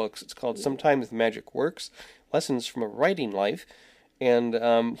Shannara books. It's called Sometimes Magic Works: Lessons from a Writing Life,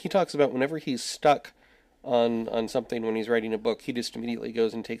 and he talks about whenever he's stuck on something when he's writing a book, he just immediately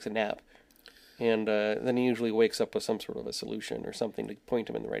goes and takes a nap, and then he usually wakes up with some sort of a solution or something to point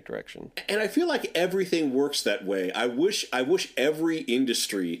him in the right direction. And I feel like everything works that way. I wish every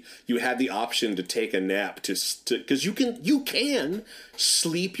industry you had the option to take a nap because you can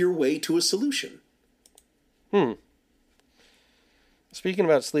sleep your way to a solution. Speaking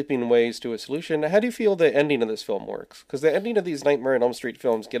about sleeping ways to a solution, how do you feel the ending of this film works? Because the ending of these Nightmare on Elm Street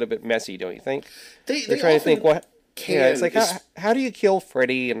films get a bit messy, don't you think? They're trying to think, what? Yeah, it's like, It's- how do you kill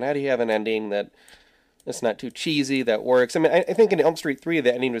Freddy, and how do you have an ending that's not too cheesy, that works? I mean, I think in Elm Street 3,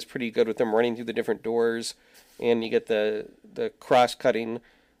 the ending was pretty good with them running through the different doors, and you get the cross-cutting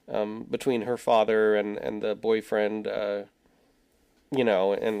between her father and the boyfriend, and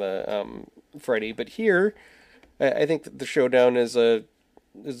the Freddy. But here, I think that the showdown is a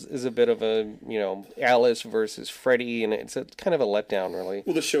bit of a, Alice versus Freddy, and it's kind of a letdown, really.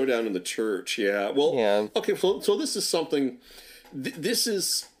 Well, the showdown in the church, yeah. Well, Yeah. Okay, so this is something. This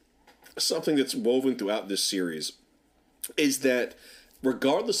is something that's woven throughout this series. Is that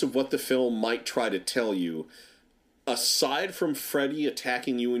regardless of what the film might try to tell you, aside from Freddy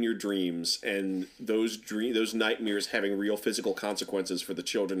attacking you in your dreams and those nightmares having real physical consequences for the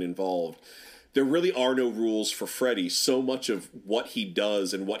children involved, there really are no rules for Freddy. So much of what he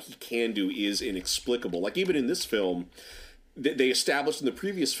does and what he can do is inexplicable. Like, even in this film, they established in the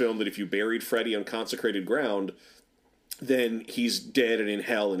previous film that if you buried Freddy on consecrated ground, then he's dead and in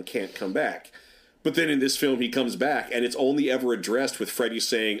hell and can't come back. But then in this film, he comes back, and it's only ever addressed with Freddy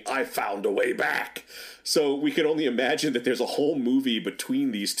saying, "I found a way back." So we can only imagine that there's a whole movie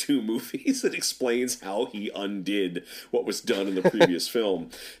between these two movies that explains how he undid what was done in the previous film.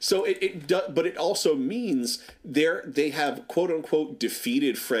 So but it also means they have quote unquote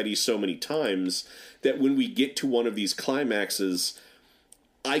defeated Freddy so many times that when we get to one of these climaxes,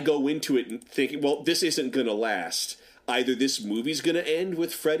 I go into it thinking, well, this isn't going to last. Either this movie's going to end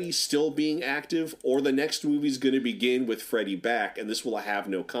with Freddy still being active, or the next movie's going to begin with Freddy back, and this will have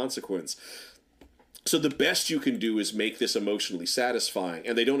no consequence. So the best you can do is make this emotionally satisfying,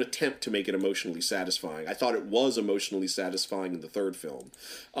 and they don't attempt to make it emotionally satisfying. I thought it was emotionally satisfying in the third film.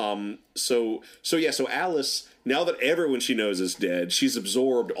 So Alice, now that everyone she knows is dead, she's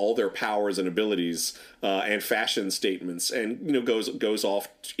absorbed all their powers and abilities and fashion statements, and goes off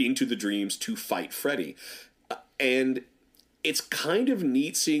into the dreams to fight Freddy. And it's kind of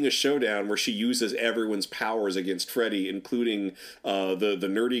neat seeing a showdown where she uses everyone's powers against Freddy, including the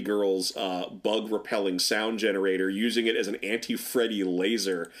nerdy girl's bug-repelling sound generator, using it as an anti-Freddy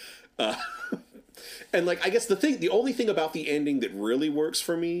laser. And I guess the only thing about the ending that really works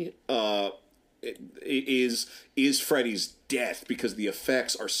for me is Freddy's death, because the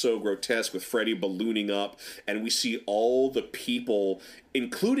effects are so grotesque with Freddy ballooning up, and we see all the people,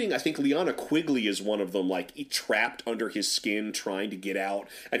 including I think Liana Quigley is one of them, trapped under his skin trying to get out,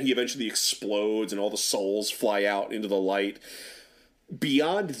 and he eventually explodes and all the souls fly out into the light.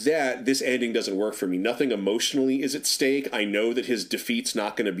 beyond that, this ending doesn't work for me. Nothing emotionally is at stake. I know that his defeat's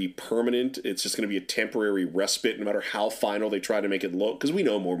not going to be permanent. It's just going to be a temporary respite, no matter how final they try to make it look, because we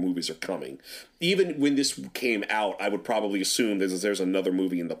know more movies are coming. Even when this came out, I would probably assume there's another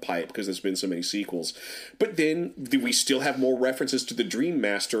movie in the pipe, because there's been so many sequels. But then we still have more references to the Dream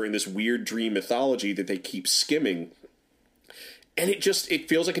Master in this weird dream mythology that they keep skimming. And it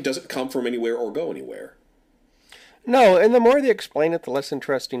feels like it doesn't come from anywhere or go anywhere. No, and the more they explain it, the less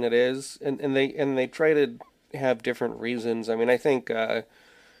interesting it is, and they try to have different reasons. I mean, I think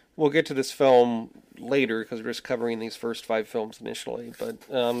we'll get to this film later because we're just covering these first 5 films initially. But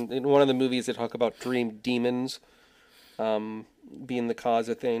in one of the movies, they talk about dream demons being the cause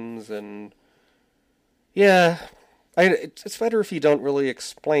of things, and yeah, it's better if you don't really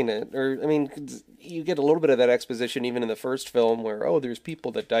explain it. Or I mean, you get a little bit of that exposition even in the first film, where there's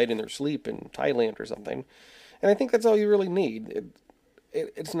people that died in their sleep in Thailand or something. And I think that's all you really need.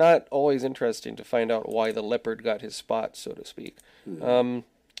 It's not always interesting to find out why the leopard got his spots, so to speak. Mm-hmm.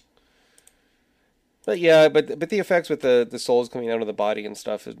 But the effects with the souls coming out of the body and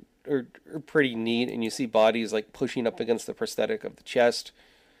stuff are pretty neat. And you see bodies like pushing up against the prosthetic of the chest.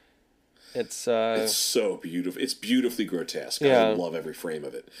 It's so beautiful. It's beautifully grotesque. Yeah. I love every frame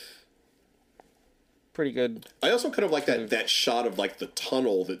of it. Pretty good. I also kind of like that shot of like the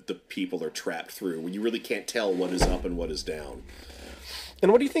tunnel that the people are trapped through, when you really can't tell what is up and what is down.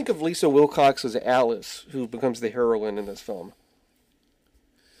 And what do you think of Lisa Wilcox as Alice, who becomes the heroine in this film?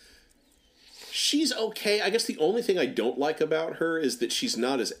 She's okay. I guess the only thing I don't like about her is that she's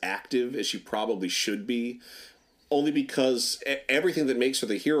not as active as she probably should be, only because everything that makes her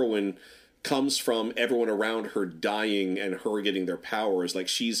the heroine comes from everyone around her dying and her getting their powers. Like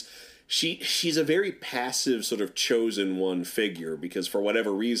she's a very passive sort of chosen one figure, because for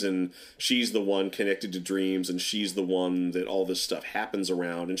whatever reason, she's the one connected to dreams, and she's the one that all this stuff happens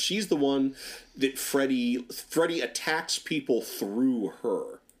around, and she's the one that Freddy attacks people through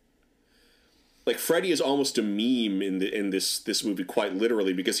her. Like Freddy is almost a meme in this movie, quite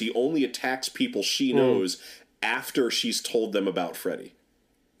literally, because he only attacks people she knows after she's told them about Freddy.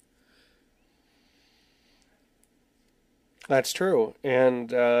 That's true,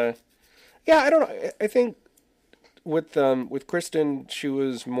 and yeah, I don't know. I think with Kristen, she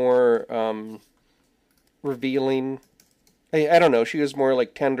was more revealing. I don't know. She was more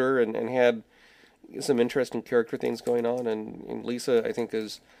like tender and had some interesting character things going on. And Lisa, I think,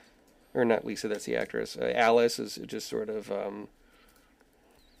 or not Lisa. That's the actress. Alice is just sort of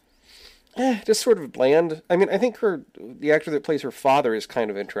bland. I mean, I think the actor that plays her father is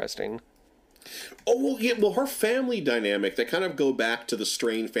kind of interesting. Oh, well, yeah, well, her family dynamic, they kind of go back to the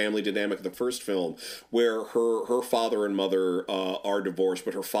strained family dynamic of the first film, where her father and mother are divorced,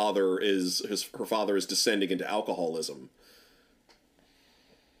 but her father is descending into alcoholism,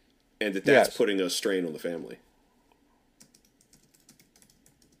 and that's putting a strain on the family.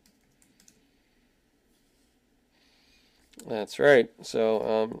 That's right.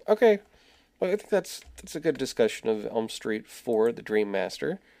 So, okay. Well, I think that's a good discussion of Elm Street 4, The Dream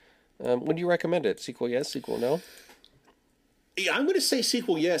Master. Would you recommend it? Sequel yes, sequel no? Yeah, I'm going to say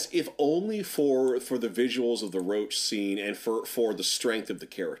sequel yes, if only for the visuals of the Roach scene and for the strength of the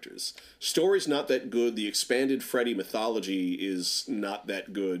characters. Story's not that good. The expanded Freddy mythology is not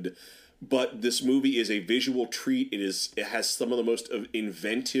that good. But this movie is a visual treat. It has some of the most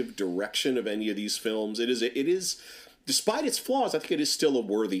inventive direction of any of these films. It is, despite its flaws, I think it is still a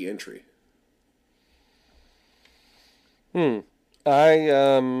worthy entry.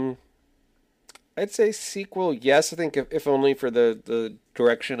 I'd say sequel, yes. I think if only for the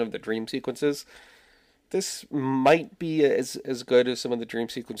direction of the dream sequences. This might be as good as some of the dream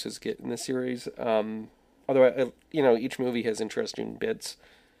sequences get in the series. Although, each movie has interesting bits.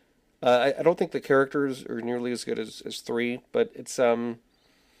 I don't think the characters are nearly as good as 3, but it's a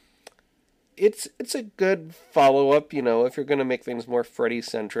good follow-up. If you're going to make things more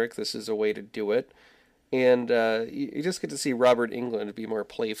Freddy-centric, this is a way to do it. And you just get to see Robert Englund be more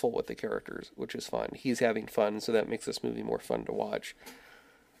playful with the characters, which is fun. He's having fun, so that makes this movie more fun to watch.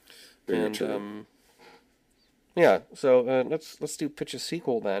 Very true. Yeah, so let's pitch a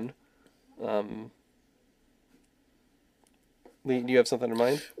sequel then. Do you have something in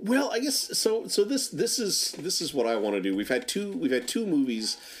mind? Well, I guess so. This is what I want to do. We've had two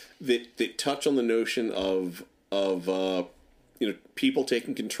movies that touch on the notion of people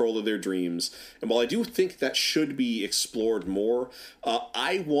taking control of their dreams. And while I do think that should be explored more,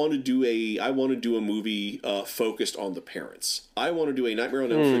 I want to do a movie focused on the parents. I want to do a Nightmare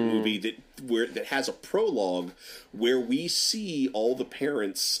on Elm Street movie that has a prologue where we see all the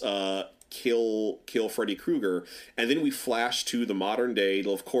parents kill Freddy Krueger, and then we flash to the modern day.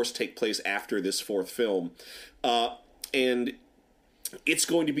 It'll of course take place after this fourth film, and it's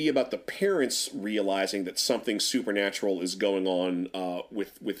going to be about the parents realizing that something supernatural is going on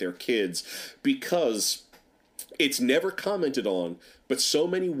with their kids, because it's never commented on, but so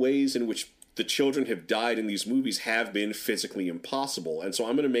many ways in which the children have died in these movies have been physically impossible. And so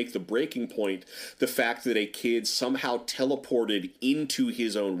I'm going to make the breaking point the fact that a kid somehow teleported into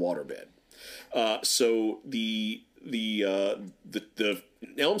his own waterbed. So the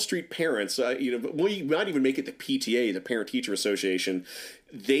Elm Street parents, you might even make it the PTA, the Parent Teacher Association.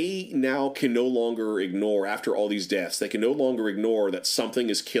 They now can no longer ignore, after all these deaths, they can no longer ignore that something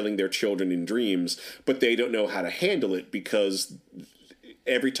is killing their children in dreams, but they don't know how to handle it, because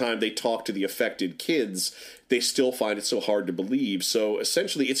every time they talk to the affected kids, they still find it so hard to believe. So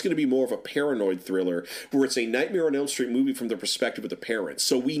essentially, it's going to be more of a paranoid thriller, where it's a Nightmare on Elm Street movie from the perspective of the parents.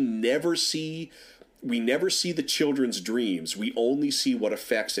 So we never see the children's dreams. We only see what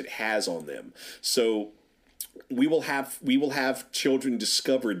effects it has on them. So we will have children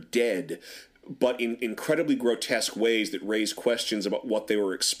discovered dead, but in incredibly grotesque ways that raise questions about what they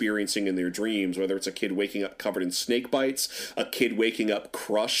were experiencing in their dreams, whether it's a kid waking up covered in snake bites, a kid waking up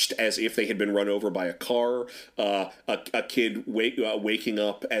crushed as if they had been run over by a car, a kid waking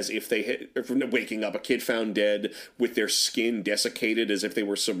up as if they had... waking up, a kid found dead with their skin desiccated as if they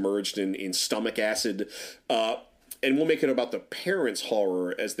were submerged in stomach acid. And we'll make it about the parents'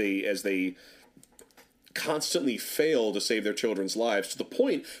 horror as they constantly fail to save their children's lives, to the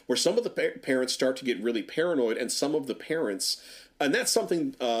point where some of the parents start to get really paranoid, and some of the parents, and that's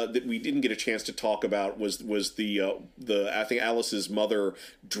something that we didn't get a chance to talk about, was the I think Alice's mother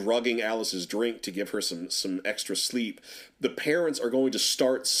drugging Alice's drink to give her some extra sleep. The parents are going to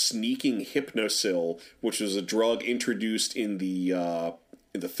start sneaking Hypnosil, which was a drug introduced in the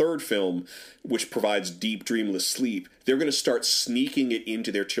third film, which provides deep dreamless sleep. They're going to start sneaking it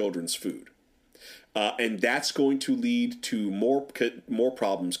into their children's food. And that's going to lead to more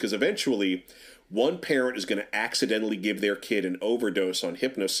problems, because eventually one parent is going to accidentally give their kid an overdose on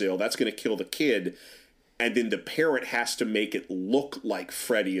Hypnosil. That's going to kill the kid, and then the parent has to make it look like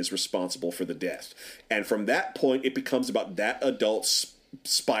Freddy is responsible for the death. And from that point, it becomes about that adult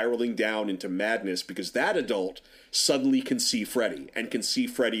spiraling down into madness, because that adult suddenly can see Freddy, and can see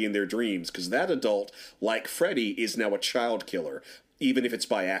Freddy in their dreams, because that adult, like Freddy, is now a child killer, even if it's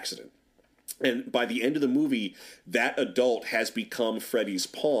by accident. And by the end of the movie, that adult has become Freddy's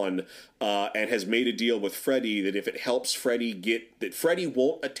pawn, and has made a deal with Freddy that if it helps Freddy that Freddy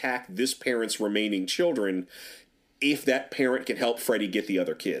won't attack this parent's remaining children if that parent can help Freddy get the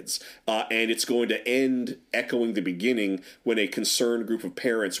other kids. And it's going to end echoing the beginning, when a concerned group of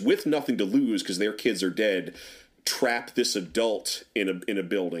parents, with nothing to lose because their kids are dead, trap this adult in a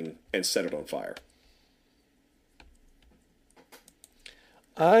building and set it on fire.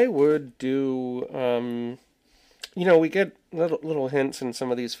 I would do, we get little hints in some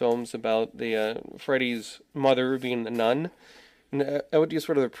of these films about the Freddy's mother being the nun. And I would do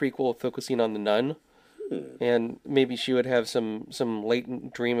sort of a prequel focusing on the nun. And maybe she would have some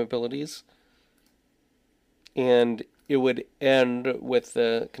latent dream abilities. And it would end with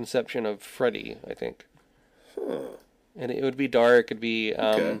the conception of Freddy, I think. And it would be dark. It'd be...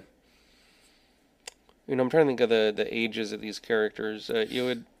 Okay. I'm trying to think of the ages of these characters.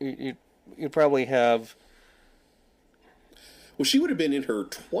 You'd probably have... Well, she would have been in her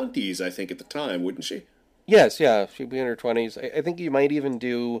 20s, I think, at the time, wouldn't she? Yes, yeah, she'd be in her 20s. I think you might even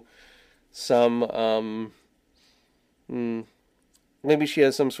do some... maybe she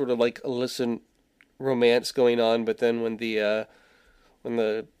has some sort of, illicit romance going on, but then when the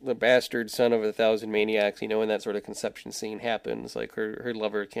bastard son of 1,000 maniacs, when that sort of conception scene happens, her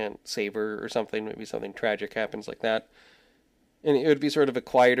lover can't save her or something, maybe something tragic happens like that. And it would be sort of a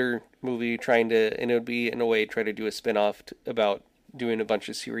quieter movie and it would be, in a way, try to do a spin-off about doing a bunch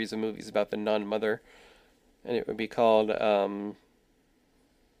of series of movies about the nun mother. And it would be called A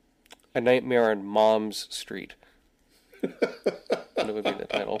Nightmare on Mom's Street. And it would be the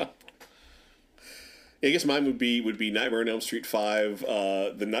title. I guess mine would be Nightmare on Elm Street 5,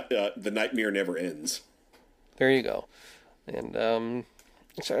 The Nightmare Never Ends. There you go. And,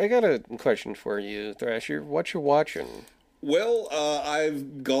 so I got a question for you, Thrasher. What you watching? Well,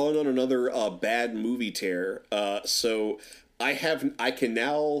 I've gone on another bad movie tear, so I can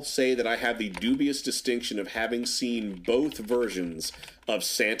now say that I have the dubious distinction of having seen both versions of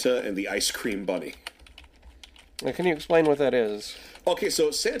Santa and the Ice Cream Bunny. Now, can you explain what that is? Okay, so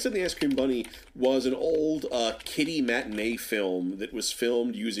Santa and the Ice Cream Bunny was an old kiddie matinee film that was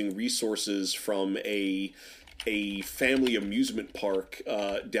filmed using resources from a a family amusement park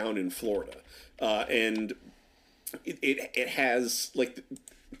down in Florida, and it has like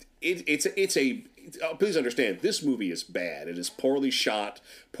it's a please understand, this movie is bad. It is poorly shot,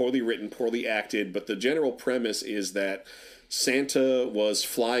 poorly written, poorly acted, but the general premise is that Santa was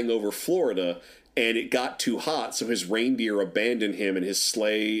flying over Florida and it got too hot, so his reindeer abandoned him and his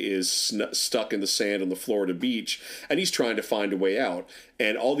sleigh is stuck in the sand on the Florida beach, and he's trying to find a way out.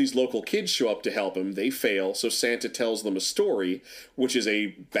 And all these local kids show up to help him. They fail, so Santa tells them a story, which is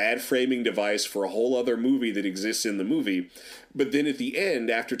a bad framing device for a whole other movie that exists in the movie. But then at the end,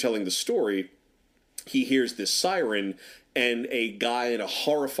 after telling the story, he hears this siren, and a guy in a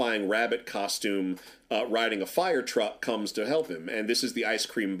horrifying rabbit costume riding a fire truck comes to help him. And this is the Ice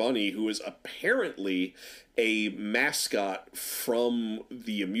Cream Bunny, who is apparently a mascot from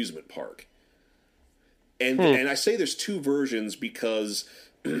the amusement park. And I say there's two versions because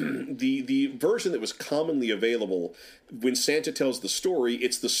the version that was commonly available when Santa tells the story,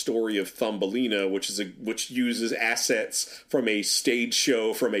 it's the story of Thumbelina, which uses assets from a stage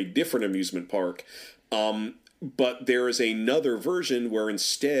show from a different amusement park. But there is another version where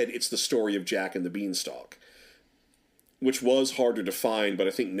instead it's the story of Jack and the Beanstalk, which was harder to find, but I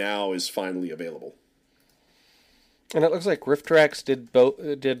think now is finally available. And it looks like Riff Tracks did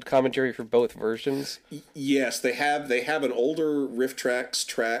commentary for both versions. Yes, they have an older Riff Tracks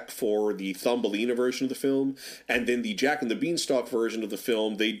track for the Thumbelina version of the film, and then the Jack and the Beanstalk version of the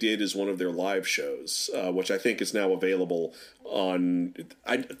film they did as one of their live shows, which I think is now available on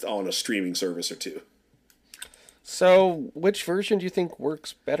a streaming service or two. So, which version do you think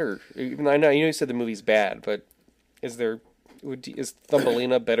works better? Even I know you said the movie's bad, but is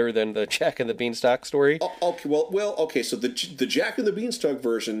Thumbelina better than the Jack and the Beanstalk story? Okay. So the Jack and the Beanstalk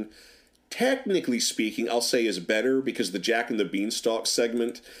version, technically speaking, I'll say is better because the Jack and the Beanstalk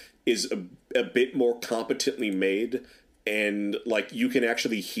segment is a bit more competently made, and like you can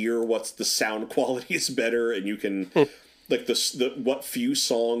actually hear what's the sound quality is better, and you can. Like what few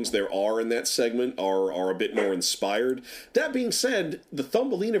songs there are in that segment are a bit more inspired. That being said, the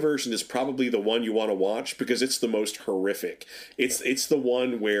Thumbelina version is probably the one you want to watch because it's the most horrific. It's the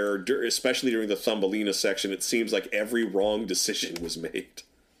one where, especially during the Thumbelina section, it seems like every wrong decision was made.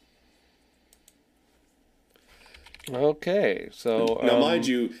 Okay, so now, mind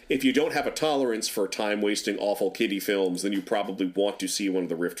you, if you don't have a tolerance for time-wasting awful kiddie films, then you probably want to see one of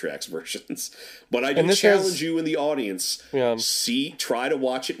the Riff Tracks versions. But I do challenge you in the audience: try to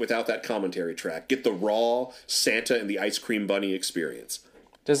watch it without that commentary track. Get the raw Santa and the Ice Cream Bunny experience.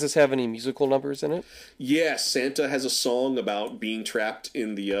 Does this have any musical numbers in it? Yes, Santa has a song about being trapped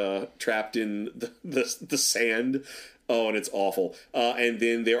in the sand. Oh, and it's awful. And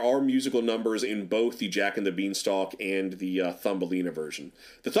then there are musical numbers in both the Jack and the Beanstalk and the Thumbelina version.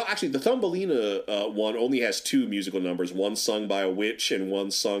 The Thumbelina one only has two musical numbers, one sung by a witch and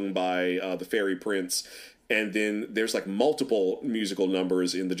one sung by the fairy prince. And then there's like multiple musical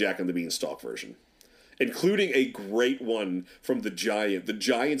numbers in the Jack and the Beanstalk version, including a great one from the Giant. The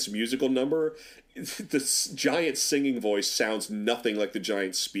Giant's musical number, the Giant's singing voice sounds nothing like the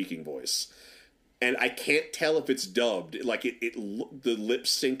Giant's speaking voice. And I can't tell if it's dubbed. Like the lips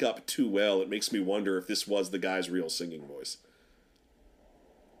sync up too well. It makes me wonder if this was the guy's real singing voice.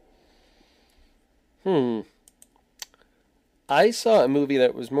 I saw a movie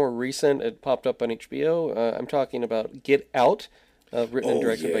that was more recent. It popped up on HBO. I'm talking about Get Out, written and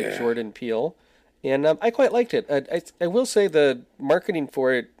directed by Jordan Peele. And I quite liked it. I will say the marketing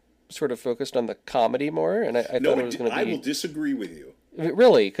for it sort of focused on the comedy more. And I thought it was going to be... I will disagree with you.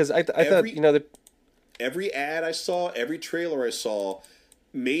 Really? Because I thought, every ad I saw, every trailer I saw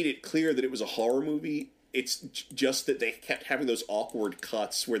made it clear that it was a horror movie. It's just that they kept having those awkward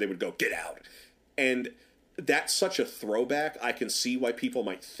cuts where they would go, "Get out." And that's such a throwback. I can see why people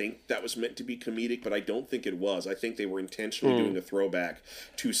might think that was meant to be comedic, but I don't think it was. I think they were intentionally doing a throwback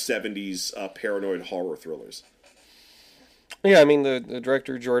to 70s paranoid horror thrillers. Yeah, I mean, the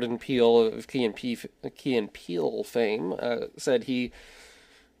director Jordan Peele of Key and Peele fame said he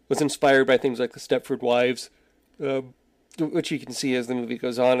was inspired by things like the Stepford Wives, which you can see as the movie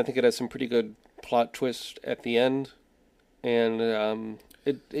goes on. I think it has some pretty good plot twists at the end, and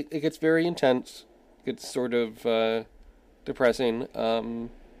it gets very intense. It gets sort of depressing,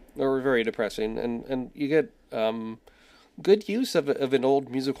 or very depressing, and you get good use of an old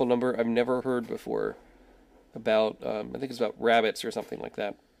musical number I've never heard before. About I think it's about rabbits or something like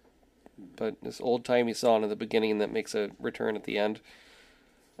that, but this old-timey song at the beginning that makes a return at the end.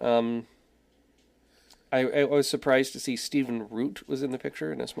 I was surprised to see Stephen Root was in the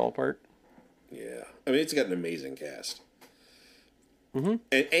picture in a small part. Yeah, I mean, it's got an amazing cast. And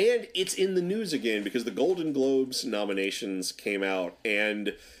it's in the news again because the Golden Globes nominations came out,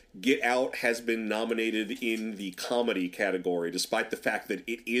 and Get Out has been nominated in the comedy category, despite the fact that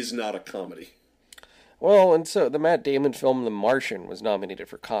it is not a comedy. Well, and so the Matt Damon film The Martian was nominated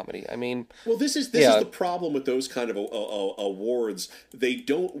for comedy. I mean, well, this is the problem with those kind of awards. They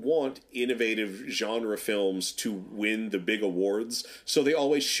don't want innovative genre films to win the big awards, so they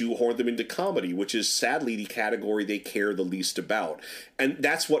always shoehorn them into comedy, which is sadly the category they care the least about. And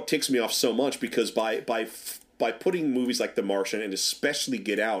that's what ticks me off so much, because by putting movies like The Martian, and especially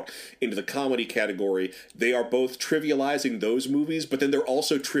Get Out, into the comedy category, they are both trivializing those movies, but then they're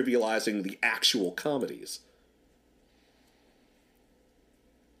also trivializing the actual comedies.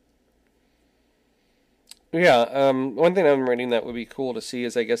 Yeah, one thing I'm reading that would be cool to see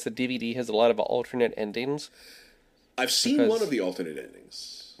is, I guess, the DVD has a lot of alternate endings. I've seen one of the alternate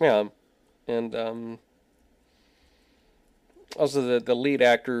endings. Yeah, and also the lead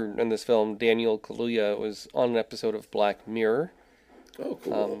actor in this film, Daniel Kaluuya, was on an episode of Black Mirror. Oh,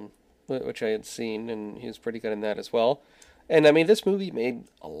 cool. Which I had seen, and he was pretty good in that as well. And I mean, this movie made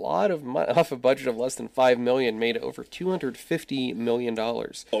a lot of money off a budget of less than $5 million, made over $250 million.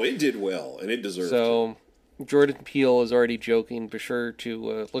 Oh, it did well, and it deserved it. So Jordan Peele is already joking, be sure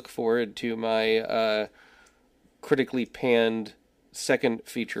to look forward to my critically panned second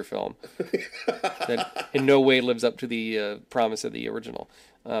feature film that in no way lives up to the promise of the original.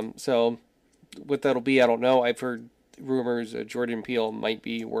 So what that'll be, I don't know. I've heard rumors Jordan Peele might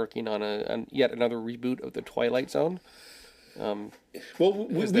be working on yet another reboot of The Twilight Zone. Well,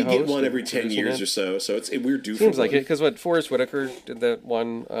 we get one every 10 years or so we're due for Seems like one. it, because what Forrest Whitaker did that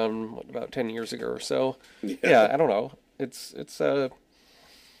one about 10 years ago or so. Yeah, I don't know. It's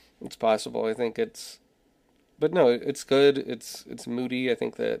possible. I think it's, but no, it's good. It's moody. I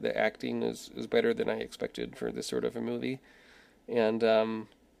think the acting is better than I expected for this sort of a movie, and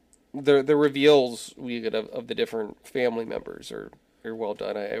the reveals we get of the different family members are well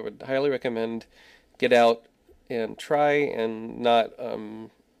done. I would highly recommend Get Out, and try and not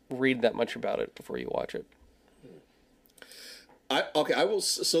read that much about it before you watch it. I will.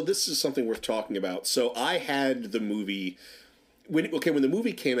 So this is something worth talking about. So I had the movie when the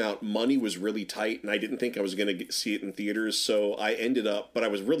movie came out. Money was really tight, and I didn't think I was going to see it in theaters. So I ended up, but I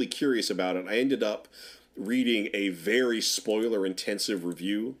was really curious about it. I ended up reading a very spoiler-intensive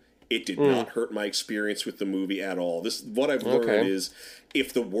review. It did not hurt my experience with the movie at all. What I've learned is,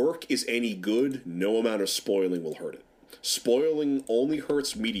 if the work is any good, no amount of spoiling will hurt it. Spoiling only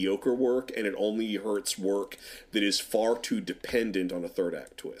hurts mediocre work, and it only hurts work that is far too dependent on a third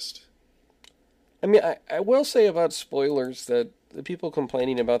act twist. I mean, I will say about spoilers that the people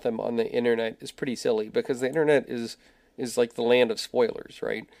complaining about them on the internet is pretty silly, because the internet is like the land of spoilers,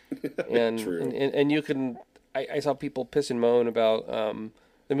 right? And True. And you can, I saw people piss and moan about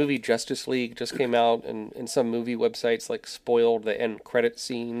the movie Justice League just came out, and some movie websites like spoiled the end credit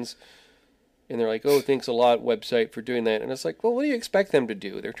scenes. And they're like, oh, thanks a lot, website, for doing that. And it's like, well, what do you expect them to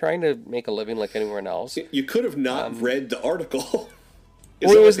do? They're trying to make a living like anyone else. You could have not read the article.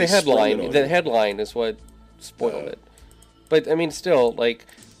 Well, it was the headline. The headline is what spoiled it. But, I mean, still, like,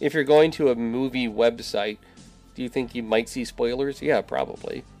 if you're going to a movie website, do you think you might see spoilers? Yeah,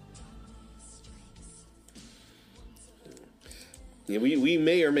 probably. Yeah, we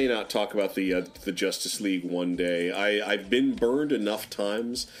may or may not talk about the Justice League one day. I've been burned enough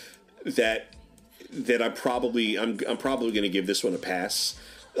times that I'm probably going to give this one a pass.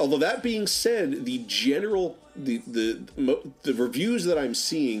 Although that being said, the reviews that I'm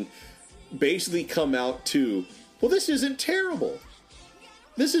seeing basically come out to, well, this isn't terrible.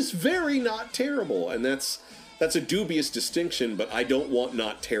 This is very not terrible, and that's a dubious distinction. But I don't want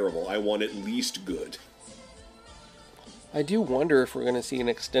not terrible. I want at least good. I do wonder if we're going to see an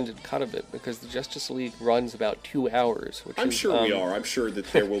extended cut of it, because the Justice League runs about 2 hours. Which I'm sure we are. I'm sure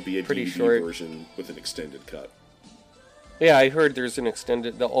that there will be a pretty DVD short version with an extended cut. Yeah, I heard there's an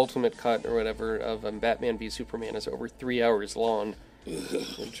extended, the ultimate cut or whatever of Batman v Superman is over 3 hours long.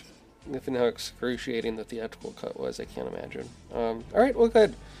 Which, given how excruciating the theatrical cut was, I can't imagine. All right, well,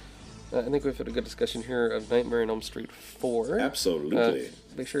 good. I think we've had a good discussion here of Nightmare on Elm Street 4. Absolutely.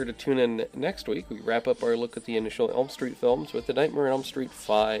 Be sure to tune in next week. We wrap up our look at the initial Elm Street films with the Nightmare on Elm Street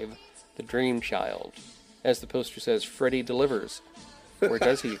 5, The Dream Child. As the poster says, Freddy delivers. Or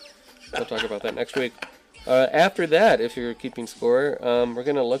does he? We'll talk about that next week. After that, if you're keeping score, we're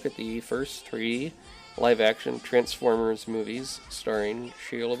going to look at the first 3 live-action Transformers movies starring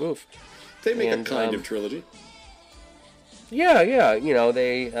Shia LaBeouf. They make a kind of trilogy. Yeah, you know,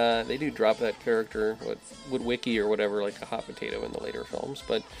 they do drop that character with Wiki or whatever, like a hot potato in the later films,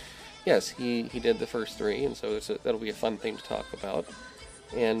 but yes, he did the first 3, and so that'll be a fun thing to talk about.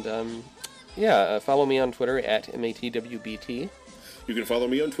 And follow me on Twitter at MATWBT. You can follow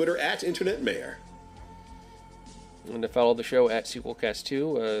me on Twitter at InternetMayor. And to follow the show at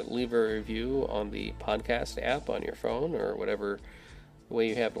SequelCast2, leave a review on the podcast app on your phone or whatever way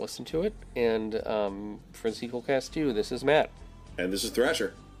you have to listen to it. And for SequelCast2, this is Matt. And this is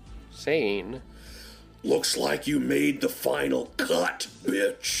Thrasher. Saying, looks like you made the final cut,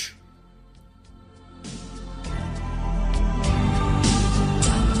 bitch.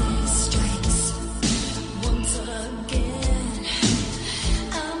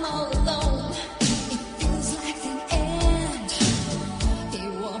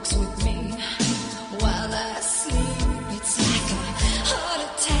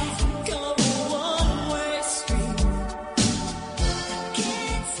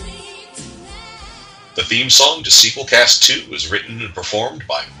 The theme song to Sequelcast 2 was written and performed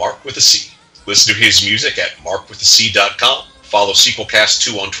by Mark with a C. Listen to his music at markwithac.com. Follow Sequelcast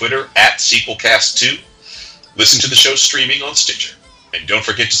 2 on Twitter at Sequelcast 2. Listen to the show streaming on Stitcher. And don't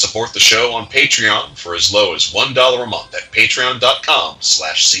forget to support the show on Patreon for as low as $1 a month at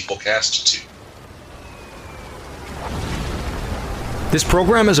patreon.com/Sequelcast2. This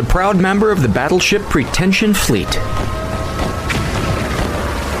program is a proud member of the Battleship Pretension Fleet.